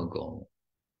our goal.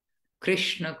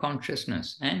 Krishna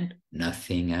consciousness and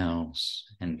nothing else.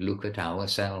 And look at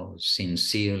ourselves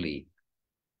sincerely.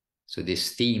 So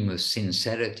this theme of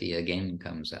sincerity again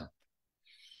comes up.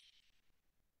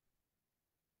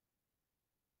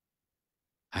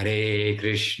 Hare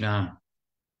Krishna,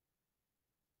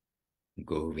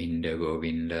 Govinda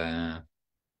Govinda.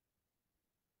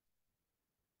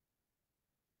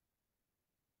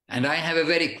 And I have a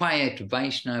very quiet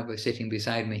Vaishnava sitting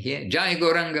beside me here. Jai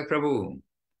Gauranga Prabhu,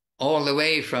 all the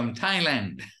way from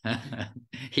Thailand.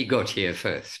 He got here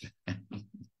first.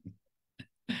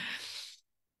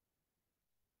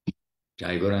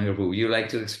 Jai Gauranga Prabhu, you like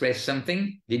to express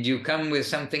something? Did you come with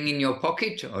something in your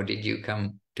pocket or did you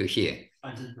come to hear?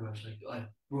 I didn't know, actually. I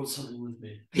brought something with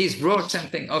me. He's brought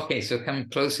something. Okay, so come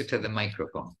closer to the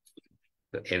microphone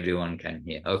so everyone can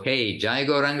hear. Okay, Jai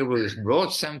Gauranga Prabhu has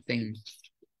brought something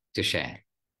to share.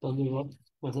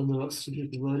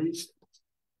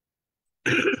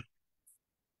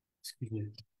 Excuse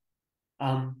me.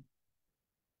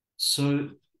 So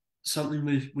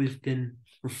something we've been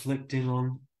reflecting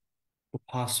on the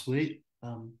past week.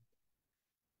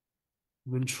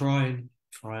 When trying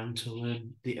to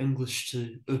learn the English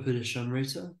to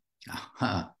Upadeshamrita,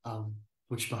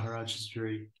 which Maharaj is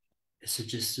very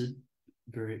suggested,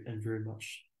 very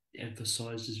much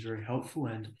emphasized is very helpful,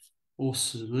 and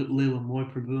also Leela Moy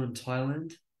Prabhu in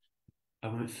Thailand. I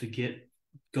won't forget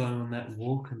going on that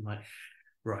walk and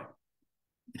right.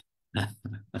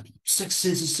 6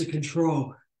 senses to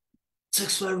control,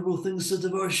 6 favorable things to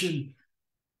devotion.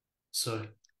 So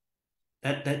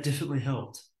that definitely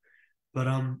helped. But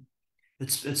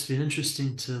it's been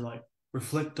interesting to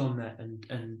reflect on that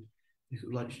and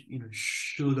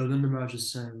Srila Govinda Maharaj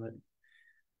is saying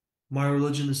my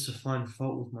religion is to find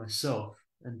fault with myself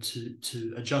and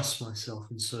to adjust myself,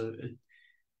 and so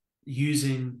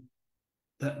using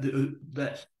that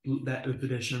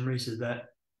Upadeshamrita,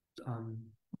 that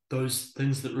those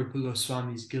things that Rupa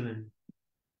Goswami is given,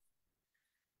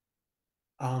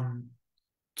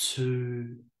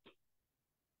 to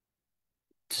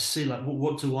see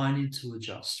what do I need to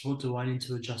adjust? What do I need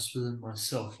to adjust within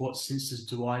myself? What senses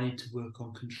do I need to work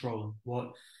on controlling?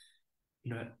 What,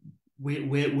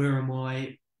 where am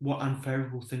I? What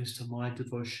unfavorable things to my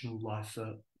devotional life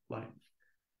are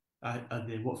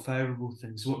there? What favorable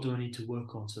things? What do I need to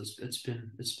work on? So it's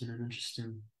been an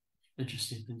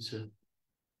interesting thing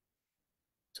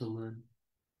to learn.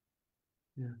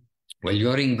 Yeah. Well,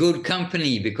 you're in good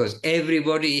company because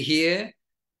everybody here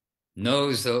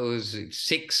knows those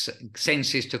 6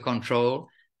 senses to control.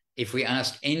 If we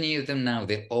ask any of them now,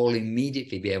 they'll all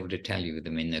immediately be able to tell you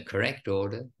them in the correct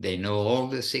order. They know all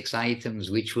the 6 items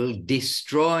which will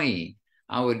destroy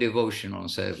our devotional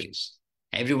service.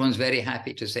 Everyone's very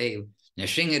happy to say,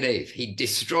 Nrsingadev, he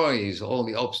destroys all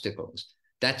the obstacles.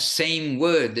 That same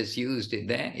word that's used in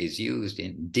there is used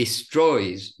in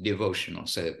destroys devotional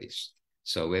service.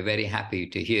 So we're very happy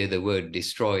to hear the word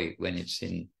destroy when it's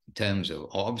in terms of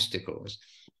obstacles.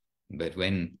 But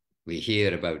when we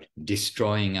hear about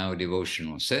destroying our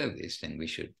devotional service, then we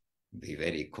should be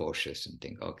very cautious and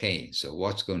think, okay, so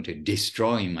what's going to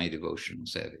destroy my devotional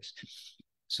service?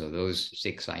 So those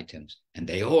 6 items, and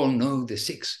they all know the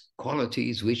 6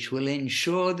 qualities which will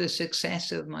ensure the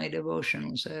success of my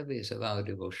devotional service, of our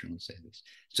devotional service.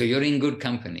 So you're in good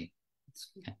company.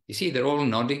 You see, they're all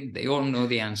nodding. They all know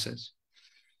the answers.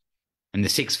 And the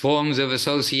 6 forms of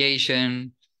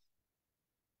association,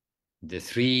 the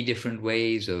 3 different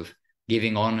ways of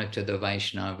giving honor to the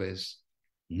Vaishnavas,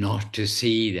 not to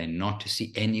see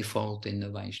any fault in the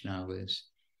Vaishnavas.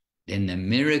 Then the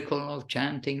miracle of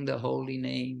chanting the holy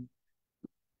name.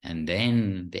 and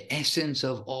then the essence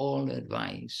of all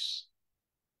advice.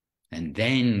 And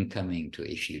then coming to,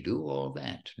 if you do all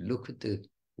that, look at the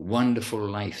wonderful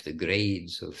life, the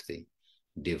grades of the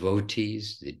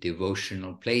devotees, the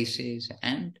devotional places,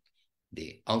 and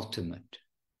the ultimate,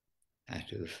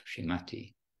 that of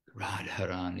Srimati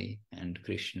Radharani and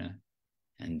Krishna,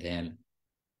 and their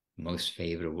most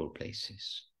favorable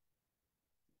places.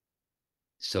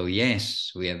 So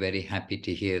yes, we are very happy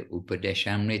to hear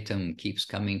Upadeshamritam keeps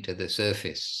coming to the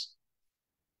surface.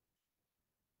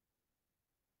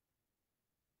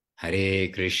 Hare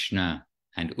Krishna.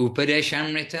 And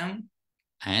Upadeshamritam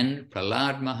and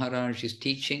Prahlad Maharaj's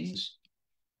teachings,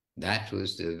 that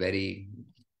was the very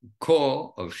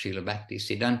core of Srila Bhakti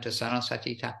Siddhanta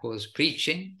Saraswati Thakur's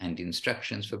preaching and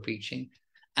instructions for preaching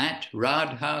at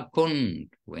Radha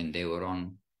Kund when they were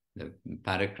on the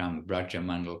Parikrama,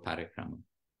 Brajamandal Parikrama.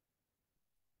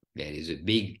 There is a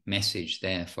big message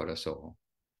there for us all.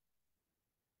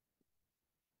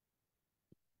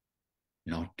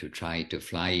 Not to try to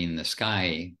fly in the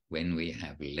sky when we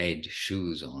have lead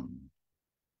shoes on.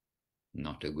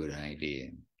 Not a good idea.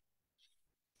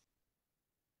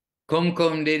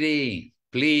 Kumkum Didi,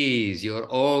 please, you're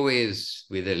always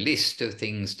with a list of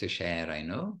things to share, I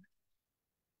know.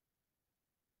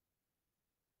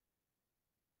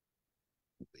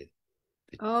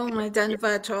 Oh, my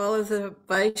Dhanavad to all of the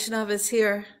Vaishnavas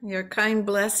here. Your kind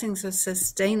blessings are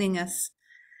sustaining us.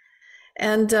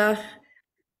 And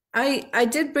I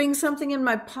did bring something in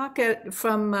my pocket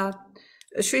from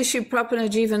Sri Sri Prabhupada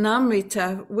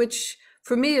Jivanamrita, which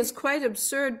for me is quite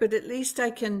absurd, but at least I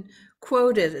can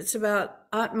quote it. It's about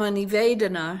Atma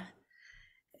Nivedana.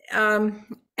 And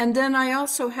then I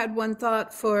also had one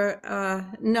thought for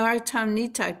Narottam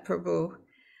Nitai Prabhu.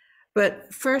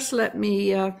 But first, let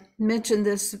me mention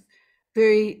this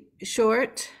very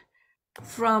short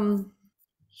from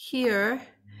here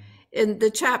in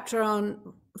the chapter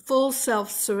on full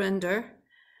self-surrender.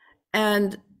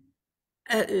 And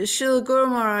Srila Guru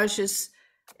Maharaj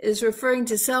is referring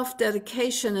to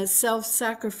self-dedication as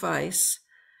self-sacrifice,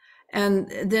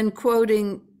 and then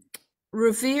quoting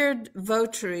revered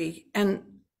votary. And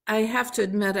I have to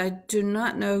admit, I do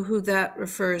not know who that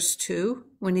refers to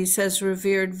when he says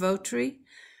revered votary.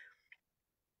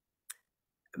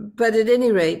 But at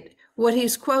any rate, what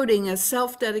he's quoting as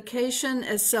self-dedication,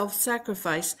 as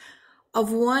self-sacrifice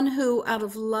of one who, out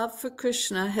of love for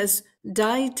Krishna, has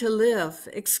died to live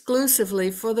exclusively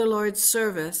for the Lord's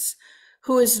service,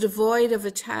 who is devoid of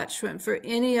attachment for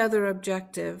any other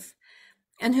objective,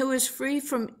 and who is free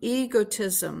from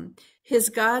egotism, his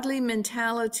godly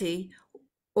mentality,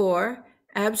 or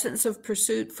absence of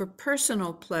pursuit for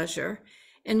personal pleasure,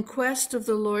 in quest of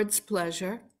the Lord's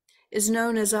pleasure, is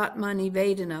known as Atma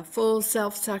Nivedana, full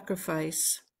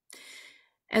self-sacrifice.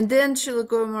 And then Srila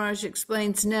Guru Maharaj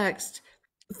explains next,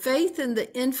 faith in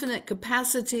the infinite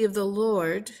capacity of the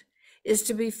Lord is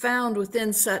to be found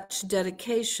within such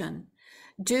dedication.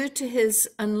 Due to his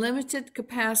unlimited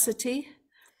capacity,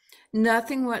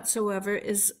 nothing whatsoever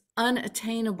is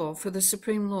unattainable for the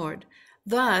Supreme Lord.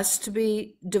 Thus, to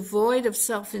be devoid of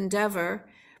self-endeavor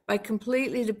by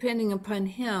completely depending upon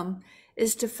him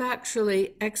is to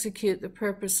factually execute the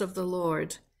purpose of the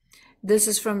Lord. This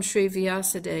is from Sri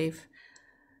Vyasadeva.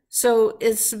 So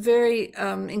it's very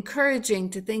encouraging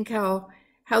to think how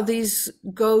these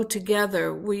go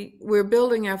together. We're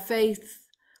building our faith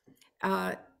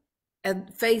and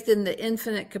faith in the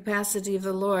infinite capacity of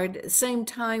the Lord. At the same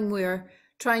time, we're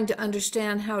trying to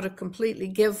understand how to completely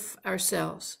give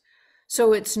ourselves.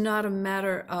 So it's not a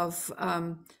matter of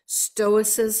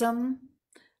stoicism,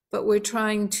 but we're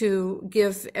trying to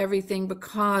give everything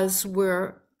because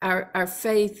our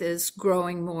faith is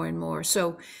growing more and more.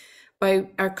 So by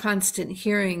our constant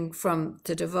hearing from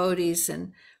the devotees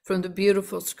and from the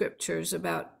beautiful scriptures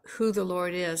about who the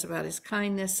Lord is, about his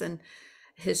kindness and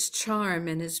his charm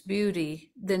and his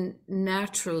beauty, then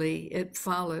naturally it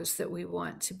follows that we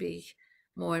want to be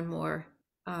more and more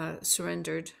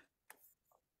surrendered.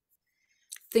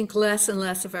 Think less and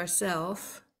less of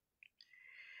ourselves.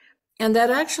 And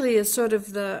that actually is sort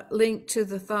of the link to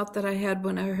the thought that I had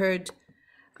when I heard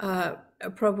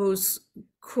Prabhu's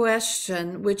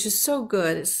question, which is so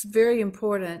good. It's very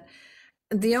important.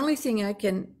 The only thing I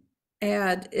can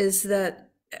add is that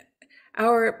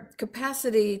our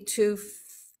capacity to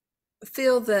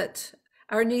feel that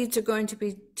our needs are going to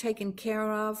be taken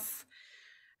care of,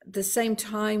 at the same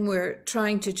time we're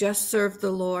trying to just serve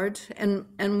the Lord,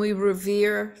 and we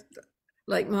revere,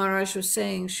 like Maharaj was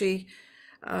saying,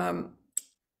 Gopal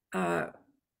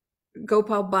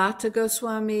Bhatta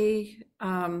Goswami,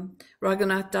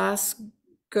 Raghunath Das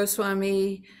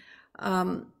Goswami,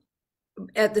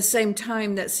 at the same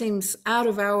time that seems out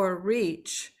of our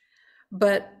reach,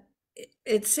 but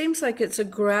it seems like it's a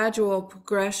gradual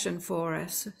progression for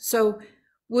us. So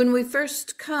when we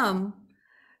first come,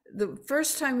 the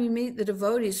first time you meet the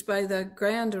devotees by the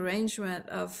grand arrangement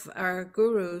of our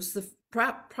gurus,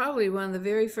 probably one of the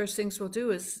very first things we'll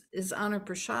do is honor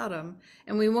prasadam,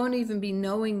 and we won't even be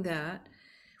knowing that.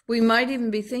 We might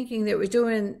even be thinking that we're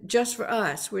doing just for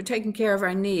us. We're taking care of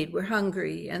our need. We're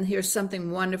hungry, and here's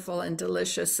something wonderful and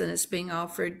delicious, and it's being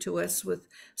offered to us with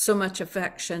so much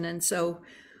affection, and so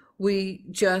we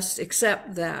just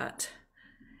accept that.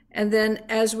 And then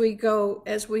as we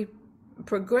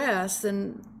progress,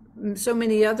 then so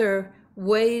many other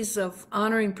ways of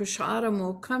honoring prasadam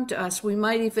will come to us. We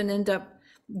might even end up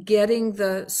getting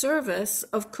the service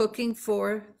of cooking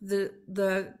for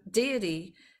the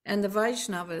deity and the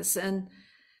Vaishnavas. And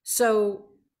so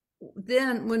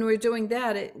then when we're doing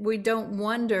that, we don't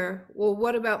wonder, well,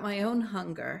 what about my own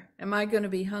hunger? Am I going to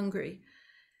be hungry?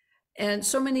 And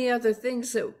so many other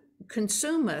things that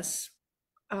consume us,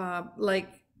 like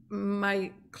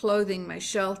my clothing, my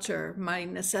shelter, my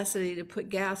necessity to put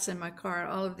gas in my car,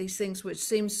 all of these things which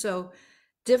seem so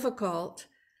difficult,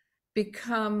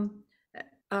 become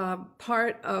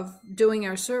part of doing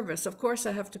our service. Of course,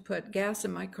 I have to put gas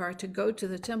in my car to go to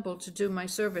the temple to do my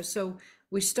service. So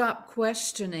we stop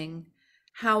questioning,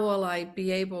 how will I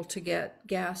be able to get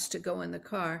gas to go in the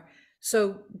car?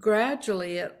 So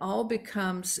gradually it all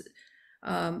becomes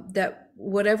that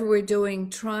whatever we're doing,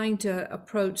 trying to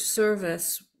approach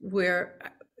service, we're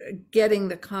getting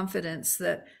the confidence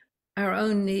that our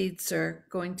own needs are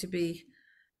going to be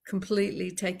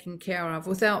completely taken care of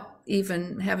without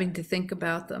even having to think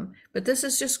about them. But this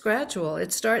is just gradual.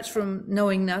 It starts from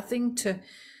knowing nothing to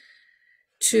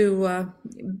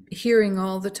hearing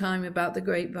all the time about the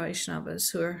great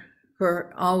Vaishnavas who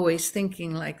are always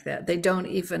thinking like that. They don't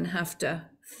even have to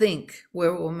think,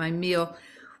 where will my meal,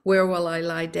 where will I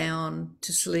lie down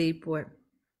to sleep?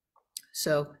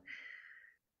 So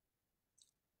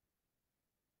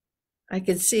I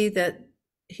can see that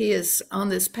he is on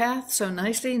this path so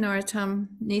nicely, Narottam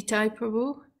Nitai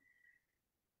Prabhu,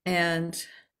 and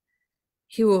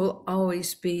he will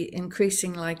always be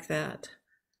increasing like that.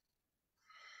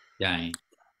 Yeah.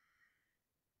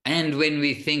 And when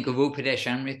we think of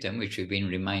Upadeshamritam, which we've been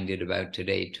reminded about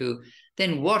today too,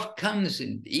 then what comes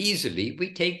easily,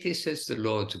 we take this as the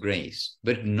Lord's grace,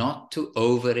 but not to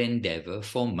over-endeavor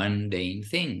for mundane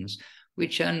things,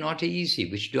 which are not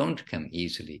easy, which don't come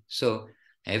easily. So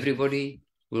everybody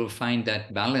will find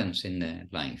that balance in their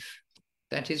life.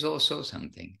 That is also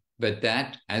something. But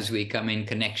that, as we come in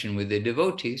connection with the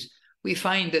devotees, we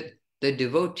find that the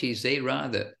devotees, they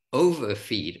rather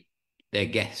overfeed their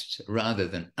guests rather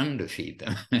than underfeed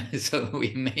them. So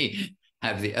we may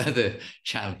have the other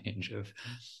challenge of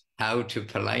how to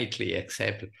politely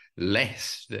accept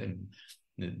less than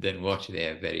what they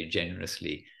are very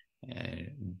generously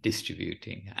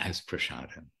distributing as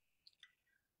prasadam.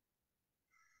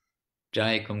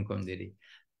 Jai Kumkum Didi.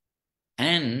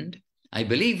 And I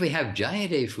believe we have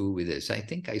Jayadevu with us. I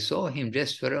think I saw him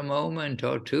just for a moment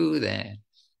or two there,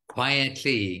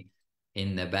 quietly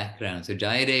in the background. So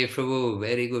Jayadev Prabhu,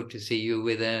 very good to see you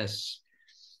with us.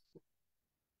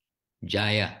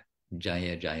 Jaya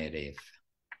Jayadev.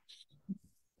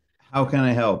 How can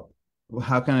I help?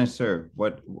 How can I serve?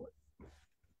 What?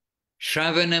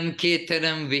 Shravanam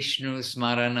Kirtanam Vishnu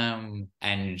Smaranam,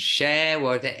 and share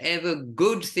whatever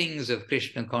good things of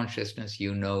Krishna consciousness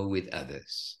you know with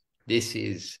others. This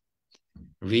is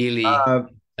really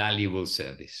valuable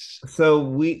service. So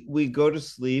we go to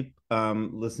sleep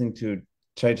listening to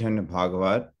Chaitanya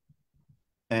Bhagavat,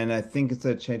 and I think it's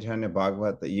a Chaitanya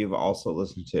Bhagavat that you've also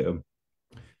listened to.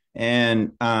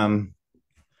 And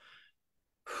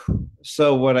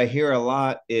so what I hear a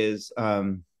lot is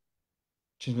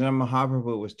Chaitanya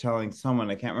Mahaprabhu was telling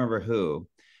someone, I can't remember who,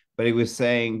 but he was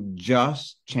saying,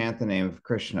 just chant the name of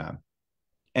Krishna,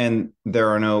 and there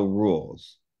are no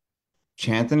rules.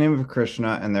 Chant the name of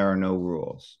Krishna, and there are no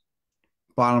rules.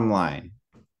 Bottom line,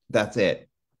 that's it.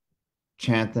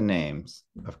 Chant the names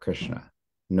of Krishna,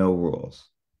 no rules.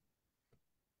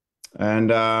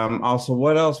 And also,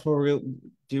 what else were we?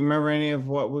 Do you remember any of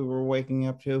what we were waking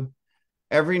up to?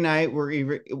 Every night we're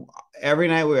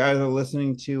either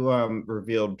listening to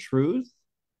Revealed Truth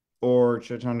or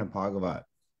Chaitanya Bhagavat,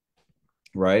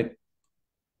 right?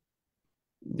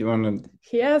 You want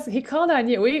to? He called on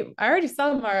you. I already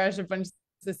saw Maharaj a bunch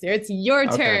this year. It's your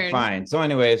turn. Fine. So,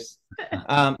 anyways,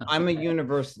 I'm a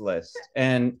universalist,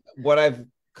 and what I've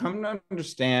come to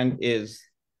understand is,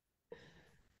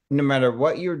 no matter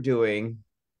what you're doing,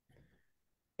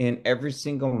 in every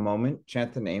single moment,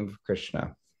 chant the name of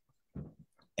Krishna.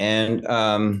 And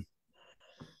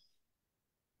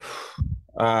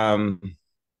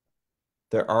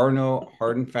there are no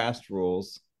hard and fast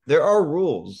rules. There are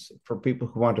rules for people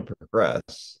who want to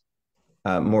progress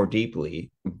more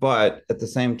deeply, but at the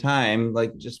same time,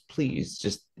 like, just please,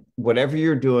 just whatever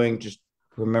you're doing, just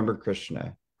remember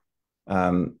Krishna,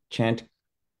 chant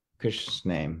Krishna's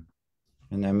name.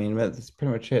 And I mean, that's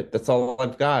pretty much it. That's all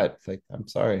I've got. It's like, I'm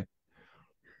sorry.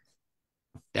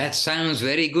 That sounds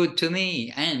very good to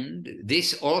me. And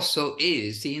this also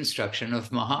is the instruction of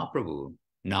Mahaprabhu.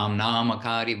 Nam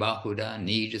namakari bahuda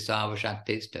nija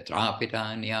savashaktis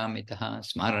tatrapita niyamitaha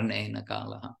smaranena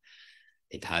kalaha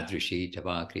itadrishi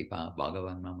tava kripa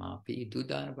bhagavan mamapi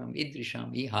dudarvam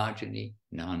idrisham ihajani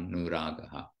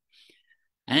nanuragaha.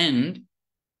 And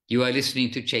you are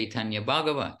listening to Chaitanya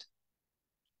Bhagavat.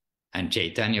 And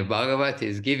Chaitanya Bhagavat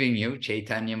is giving you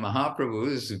Chaitanya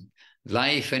Mahaprabhu's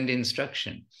life and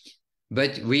instruction.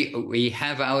 But we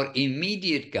have our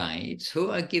immediate guides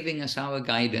who are giving us our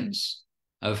guidance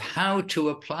of how to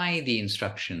apply the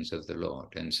instructions of the Lord.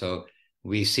 And so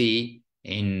we see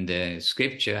in the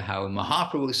scripture how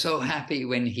Mahaprabhu is so happy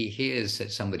when he hears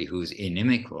that somebody who's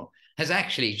inimical has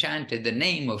actually chanted the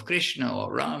name of Krishna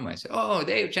or Rama. So, oh,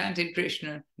 they've chanted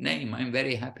Krishna's name. I'm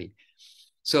very happy.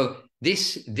 So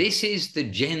this is the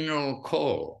general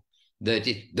call, that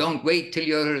don't wait till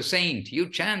you're a saint. You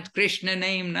chant Krishna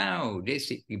name now.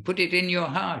 You put it in your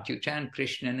heart. You chant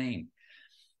Krishna name.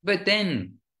 But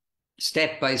then,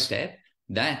 step by step,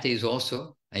 that is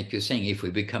also, like you're saying, if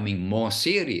we're becoming more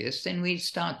serious, then we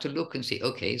start to look and say,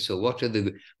 okay, so what are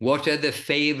the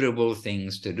favorable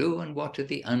things to do and what are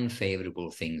the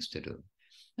unfavorable things to do?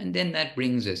 And then that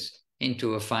brings us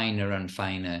into a finer and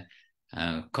finer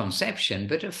conception,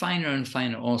 but a finer and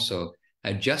finer also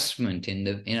adjustment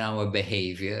in our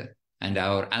behavior and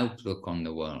our outlook on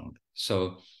the world.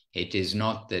 So it is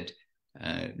not that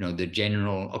the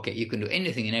general, okay, you can do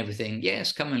anything and everything.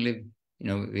 Yes, come and live,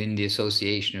 in the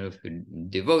association of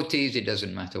devotees. It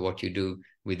doesn't matter what you do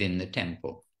within the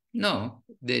temple. No,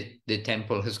 the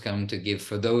temple has come to give,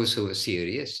 for those who are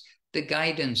serious, the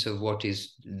guidance of what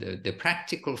is the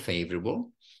practical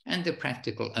favorable and the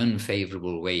practical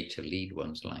unfavorable way to lead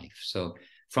one's life. So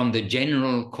from the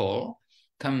general call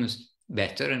comes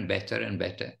better and better and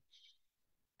better.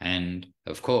 And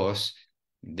of course,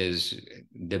 there's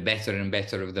the better and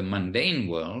better of the mundane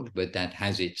world, but that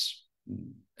has its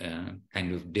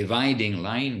kind of dividing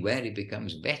line where it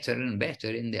becomes better and better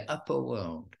in the upper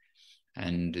world.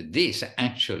 And this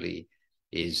actually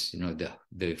is,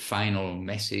 the final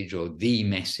message, or the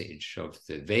message of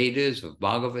the Vedas, of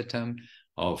Bhagavatam,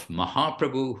 of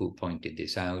Mahaprabhu, who pointed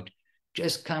this out.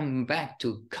 Just come back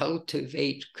to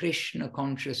cultivate Krishna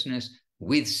consciousness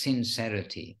with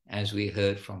sincerity, as we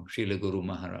heard from Srila Guru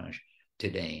Maharaj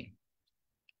today.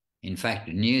 In fact,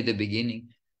 near the beginning,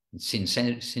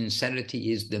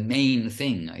 sincerity is the main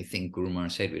thing. I think Guru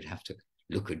Maharaj said we'd have to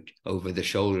look over the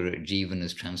shoulder at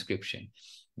Jivana's transcription,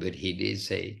 but he did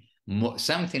say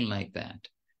something like that.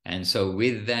 And so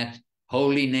with that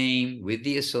holy name, with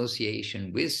the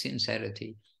association, with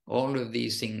sincerity, all of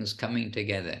these things coming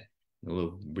together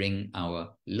will bring our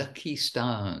lucky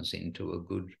stars into a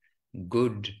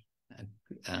good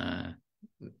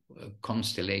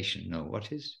constellation. No,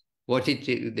 what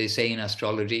they say in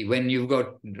astrology, when you've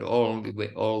got all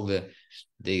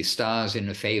the stars in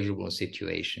a favorable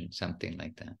situation, something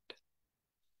like that.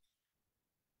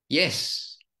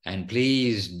 Yes, and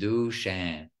please do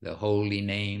share the holy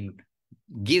name.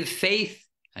 Give faith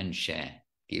and share.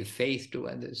 Give faith to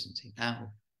others and say,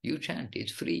 now, you chant,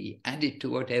 it's free. Add it to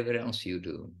whatever else you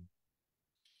do.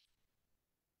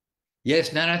 Yes,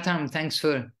 Narottam, thanks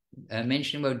for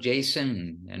mentioning about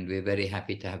Jason. And we're very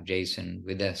happy to have Jason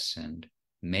with us. And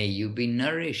may you be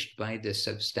nourished by the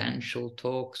substantial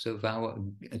talks of our...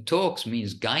 Talks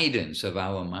means guidance of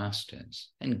our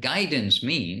masters. And guidance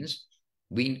means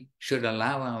we should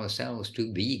allow ourselves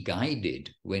to be guided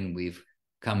when we've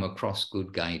come across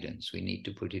good guidance. We need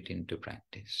to put it into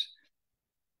practice.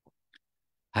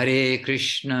 Hare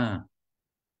Krishna.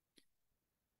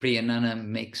 Priyanana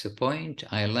makes a point.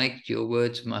 I liked your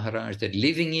words, Maharaj, that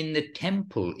living in the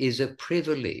temple is a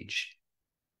privilege,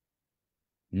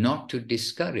 not to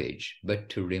discourage, but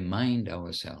to remind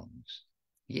ourselves.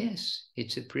 Yes,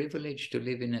 it's a privilege to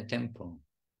live in a temple.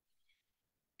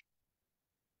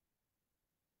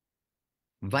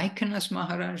 Vaikanas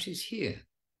Maharaj is here.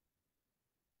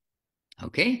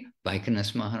 Okay,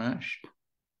 Vaikanas Maharaj.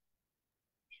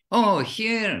 Oh,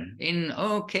 here in,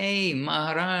 okay,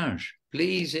 Maharaj,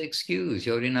 please excuse,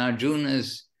 you're in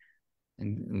Arjuna's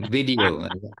video,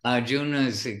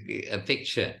 Arjuna's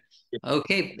picture.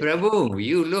 Okay, Prabhu,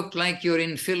 you look like you're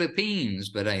in Philippines,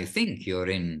 but I think you're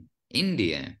in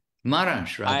India.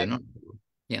 Maharashtra, rather, not.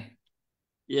 Yeah.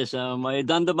 Yes, my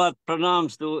Dandabat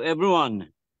pranams to everyone.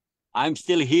 I'm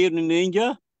still here in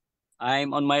India.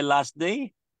 I'm on my last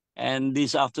day. And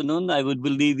this afternoon, I would be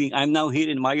leaving. I'm now here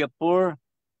in Mayapur.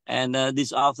 And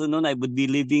this afternoon, I would be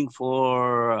leaving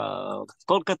for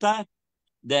Kolkata,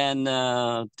 then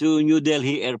to New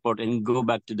Delhi airport and go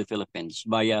back to the Philippines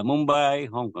via Mumbai,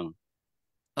 Hong Kong.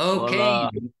 Okay,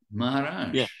 Well,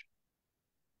 Maharaj. yeah.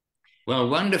 Well,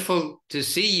 wonderful to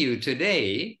see you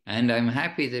today. And I'm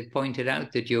happy that pointed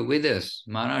out that you're with us.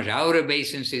 Maharaj, our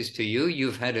obeisances to you.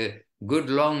 You've had a good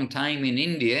long time in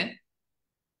India.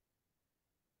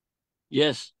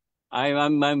 Yes,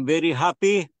 I'm very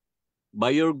happy by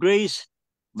your grace,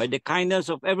 by the kindness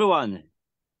of everyone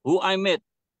who I met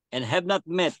and have not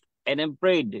met and am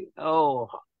prayed. Oh,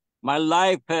 my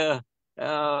life,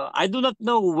 I do not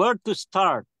know where to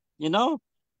start. You know,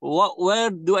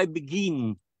 where do I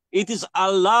begin? It is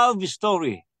a love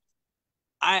story.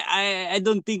 I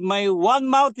don't think my one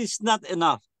mouth is not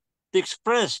enough to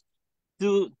express,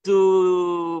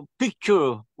 to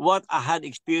picture what I had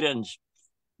experienced.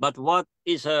 But what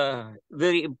is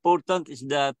very important is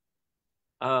that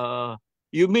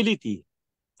humility,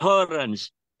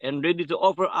 tolerance, and ready to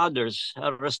offer others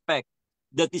respect.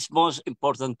 That is most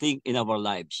important thing in our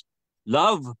lives.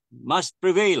 Love must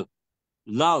prevail.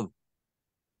 Love.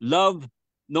 Love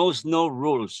knows no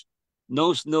rules,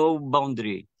 knows no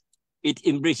boundary. It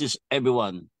embraces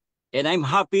everyone. And I'm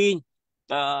happy.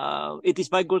 It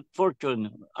is my good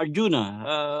fortune.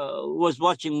 Arjuna was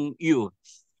watching you,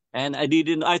 and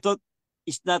I thought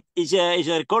it's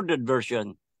a recorded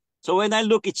version. So when I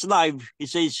look, it's live. It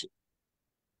says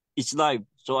it's live.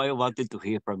 So I wanted to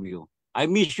hear from you. I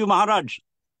miss you, Maharaj.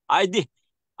 I've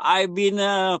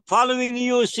been following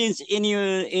you since in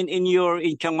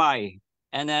Chiang Mai,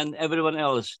 and then everyone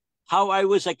else. How I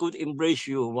wish I could embrace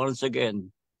you once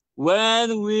again.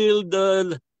 When will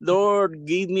the Lord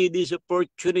give me this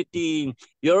opportunity?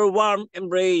 Your warm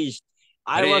embrace.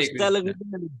 I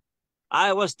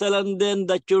was telling them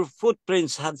that your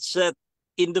footprints had set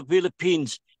in the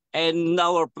Philippines, and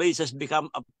our place has become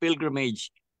a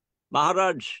pilgrimage.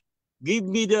 Maharaj, give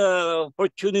me the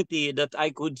opportunity that I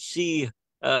could see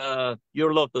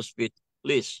your lotus feet,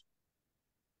 please.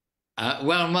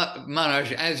 Well,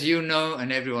 Maharaj, as you know,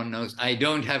 and everyone knows, I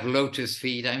don't have lotus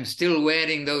feet. I'm still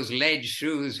wearing those lead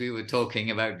shoes we were talking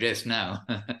about just now.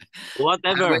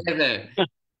 Whatever.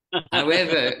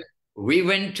 However, I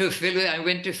went to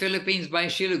Philippines by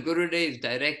Srila Gurudev's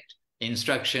direct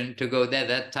instruction to go there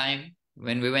that time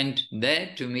when we went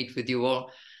there to meet with you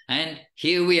all. And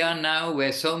here we are now,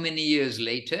 we're so many years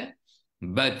later,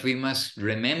 but we must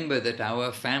remember that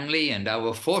our family and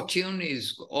our fortune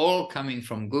is all coming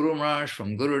from Guru Maharaj,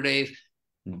 from Gurudev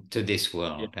to this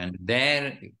world. And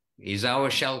there is our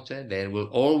shelter. There will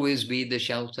always be the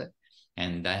shelter.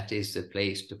 And that is the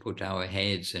place to put our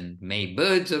heads, and may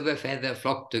birds of a feather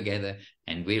flock together,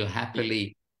 and we'll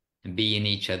happily be in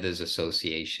each other's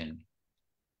association.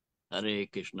 Hare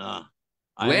Krishna.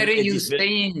 Where are you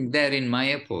staying there in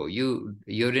Mayapur?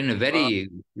 You're in a very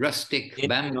rustic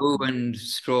bamboo and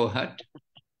straw hut.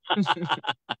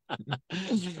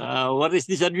 What is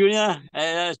this, Arjuna?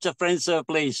 It's a friend's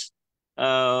place.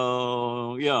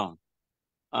 Yeah.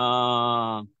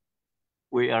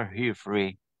 We are here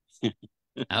free.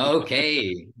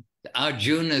 Okay.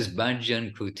 Arjuna's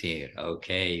Bhajan Kutir.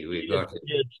 Okay, we got it.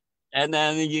 Yes. And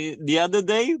then the other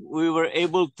day, we were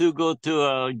able to go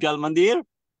to Jal Mandir.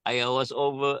 I was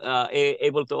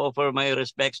able to offer my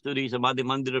respects to the Samadhi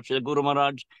Mandir of Sri Guru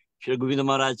Maharaj, Sri Govinda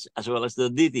Maharaj, as well as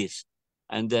the deities.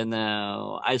 And then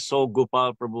I saw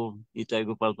Gopal Prabhu, Nitya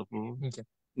Gopal Prabhu,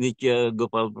 Nitya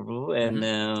Gopal Prabhu, and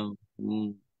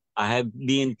I have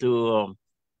been to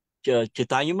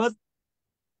Chaitanya Math,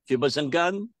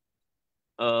 Shivasangan,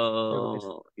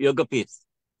 Yoga Pith.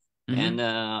 And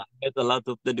I met a lot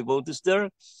of the devotees there.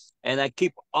 And I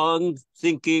keep on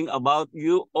thinking about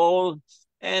you all.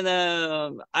 And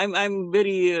I'm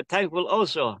very thankful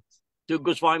also to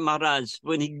Goswami Maharaj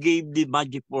when he gave the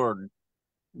magic word.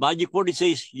 Magic word, he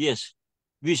says, yes,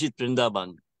 visit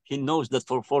Vrindavan. He knows that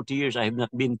for 40 years I have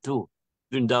not been to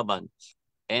Vrindavan.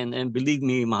 And believe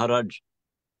me, Maharaj,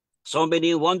 so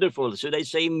many wonderful, should I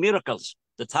say, miracles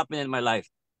that happened in my life.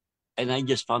 And I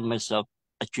just found myself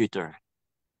a cheater.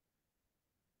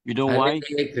 You know why?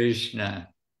 Hare Krishna.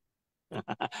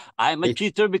 I'm a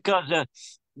cheater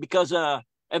because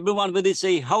everyone, when they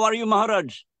say, how are you,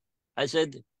 Maharaj? I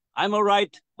said, I'm all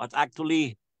right, but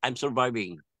actually I'm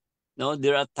surviving. No,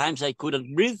 there are times I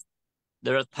couldn't breathe.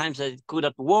 There are times I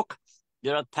couldn't walk.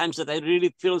 There are times that I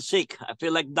really feel sick. I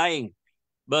feel like dying.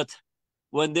 But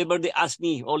whenever they ask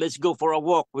me, oh, let's go for a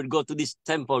walk, we'll go to this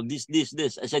temple,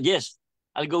 this. I said, yes,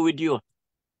 I'll go with you.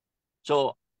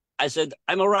 So I said,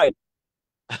 I'm all right.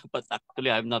 But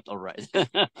actually, I'm not all right.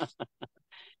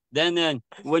 Then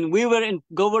when we were in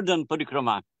Govardhan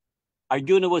Parikrama,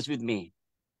 Arjuna was with me.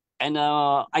 And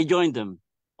I joined them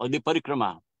on the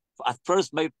Parikrama. At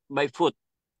first by foot.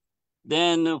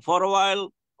 Then for a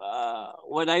while,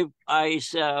 when I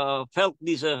felt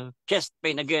this chest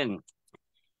pain again,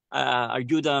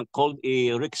 Arjuna called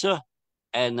a rickshaw,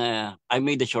 and I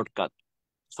made a shortcut.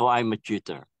 So I'm a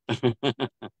cheater.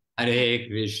 Hare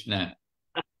Krishna.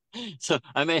 So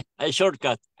I made a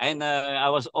shortcut, and I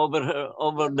was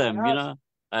over them, you know,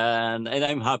 and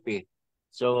I'm happy.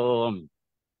 So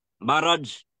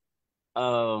Maharaj,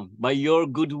 by your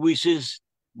good wishes,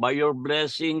 by your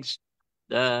blessings,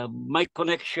 my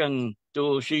connection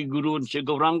to Sri Guru and Sri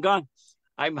Gauranga,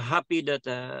 I'm happy that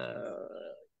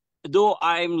though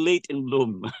I'm late in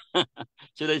bloom,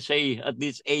 should I say, at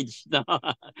this age now,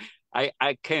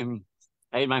 I came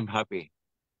and I'm happy.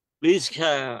 Please,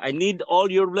 I need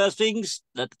all your blessings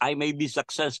that I may be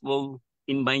successful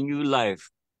in my new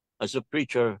life as a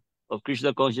preacher of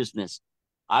Krishna consciousness.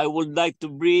 I would like to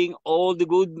bring all the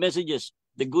good messages,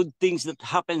 the good things that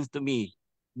happens to me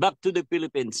back to the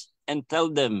Philippines and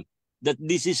tell them that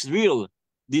this is real,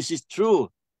 this is true.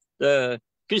 The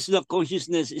Krishna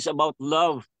consciousness is about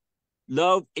love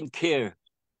and care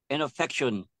and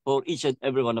affection for each and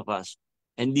every one of us.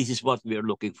 And this is what we are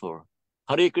looking for.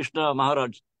 Hare Krishna,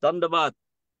 Maharaj. Dandavat.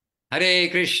 Hare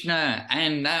Krishna.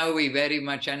 And now we very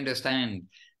much understand.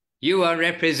 You are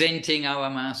representing our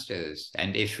masters.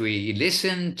 And if we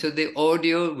listen to the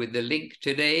audio with the link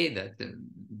today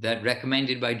that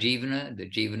recommended by Jivana,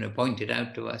 that Jivana pointed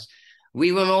out to us,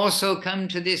 we will also come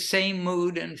to this same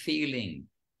mood and feeling.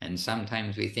 And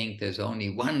sometimes we think there's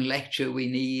only one lecture we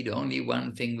need, only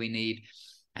one thing we need.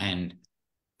 And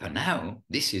for now,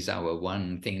 this is our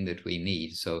one thing that we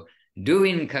need. So do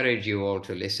encourage you all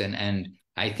to listen. And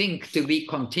I think to be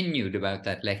continued about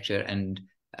that lecture. And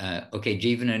okay,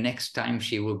 Jivana, next time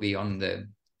she will be on the,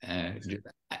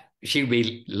 she'll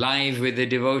be live with the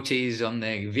devotees on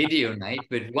the video night.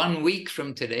 But 1 week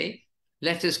from today,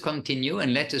 let us continue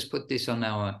and let us put this on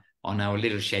our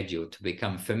little schedule to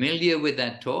become familiar with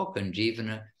that talk. And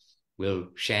Jivana will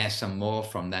share some more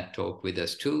from that talk with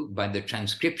us too by the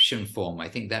transcription form. I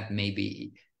think that may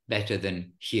be better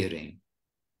than hearing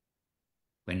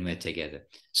when we're together.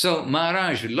 So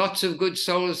Maharaj, lots of good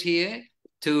souls here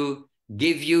to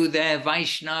give you their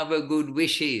Vaishnava good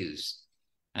wishes.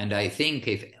 And I think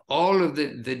if all of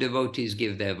the devotees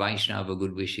give their Vaishnava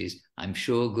good wishes, I'm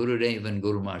sure Gurudev and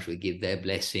Guru Maharaj will give their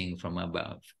blessing from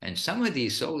above. And some of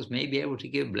these souls may be able to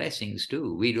give blessings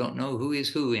too. We don't know who is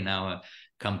who in our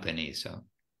company. So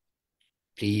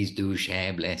please do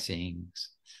share blessings.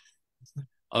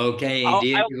 Okay,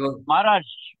 dear Maharaj,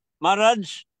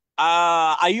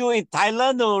 are you in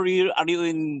Thailand or are you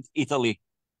in Italy?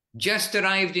 Just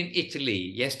arrived in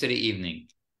Italy yesterday evening.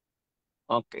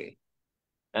 Okay.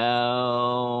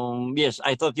 Yes,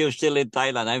 I thought you're still in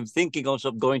Thailand. I'm thinking also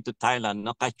of going to Thailand.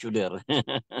 No, catch you there.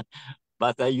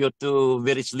 But you're too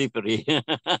very slippery.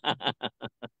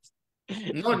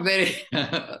 Not very.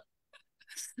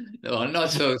 No, not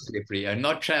so slippery. I'm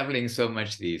not traveling so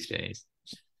much these days.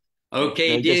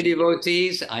 Okay, dear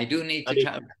devotees, I do need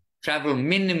to travel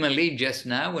minimally just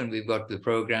now when we've got the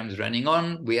programs running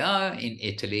on. We are in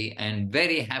Italy and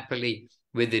very happily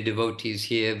with the devotees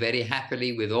here, very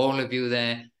happily with all of you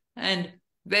there, and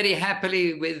very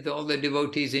happily with all the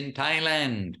devotees in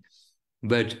Thailand,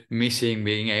 but missing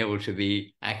being able to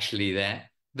be actually there.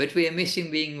 But we are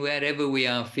missing being wherever we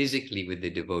are physically with the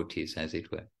devotees, as it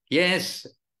were. Yes,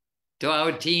 to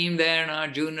our team there and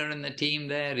Arjuna and the team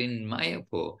there in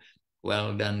Mayapur,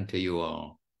 well done to you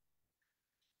all.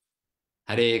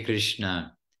 Hare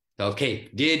Krishna. Okay,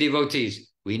 dear devotees,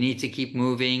 we need to keep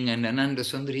moving. And Ananda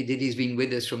Sundari Didi's been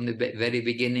with us from the very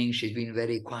beginning. She's been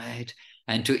very quiet.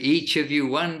 And to each of you,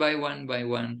 one by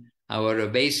one, our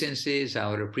obeisances,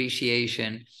 our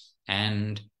appreciation,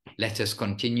 and let us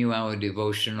continue our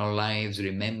devotional lives,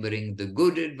 remembering the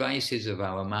good advices of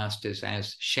our masters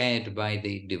as shared by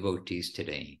the devotees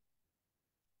today.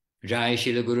 Jai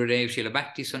Shila Gurudev, Shila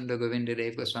Bhakti Sundar Govinda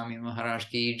Dev Goswami Maharaj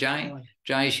ki Jai.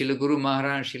 Jai Shila Guru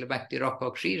Maharaj, Shila Bhakti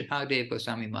Rakok Sri Dev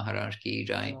Goswami Maharaj ki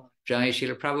Jai. Jai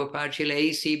Shila Prabhupada, Shila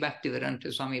A.C.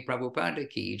 Bhaktivedanta Swami Prabhupada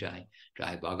ki Jai.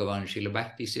 Jai Bhagavan Shila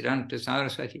Bhakti Siddhanta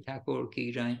Saraswati Thakur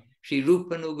ki Jai. Shri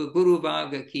Rupanuga Guru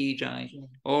Bhaga ki Jai.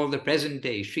 All the present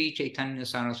day Shri Chaitanya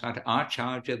Saraswati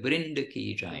Acharya Brinda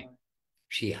ki Jai.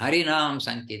 Shri Harinam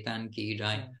Sankirtan ki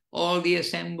jai. All the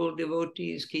assembled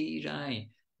devotees ki jai.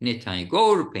 Nitai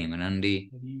Gaur Premanandi.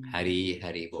 Hari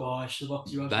Hari Bol.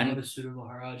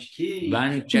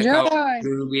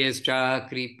 Vanchakautrubhyascha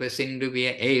kripa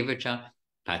sindhubhya evacha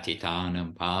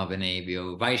patitanam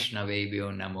pavanebhyo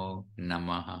vaishnavebhyo namo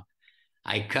namaha.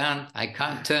 I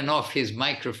can't turn off his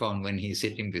microphone when he's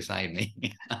sitting beside me.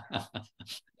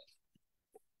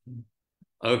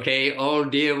 Okay, all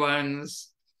dear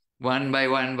ones, one by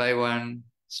one,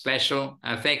 special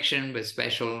affection, but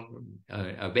special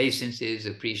obeisances,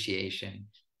 appreciation,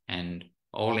 and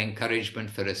all encouragement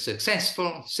for a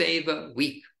successful Seva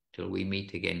week till we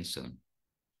meet again soon.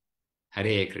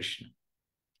 Hare Krishna.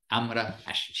 Amra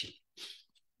Ashchi.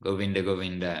 Govinda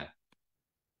Govinda.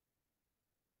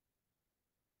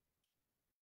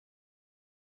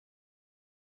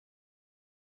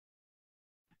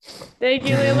 Thank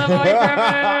you, Leela Moy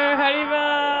Prabhu.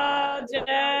 Haribo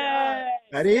Jai.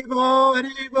 Haribo,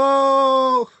 Haribo.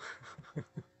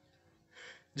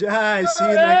 Jai, see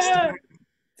you next time.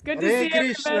 It's good to Hare see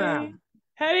Krishna. everybody.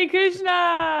 Hare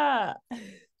Krishna.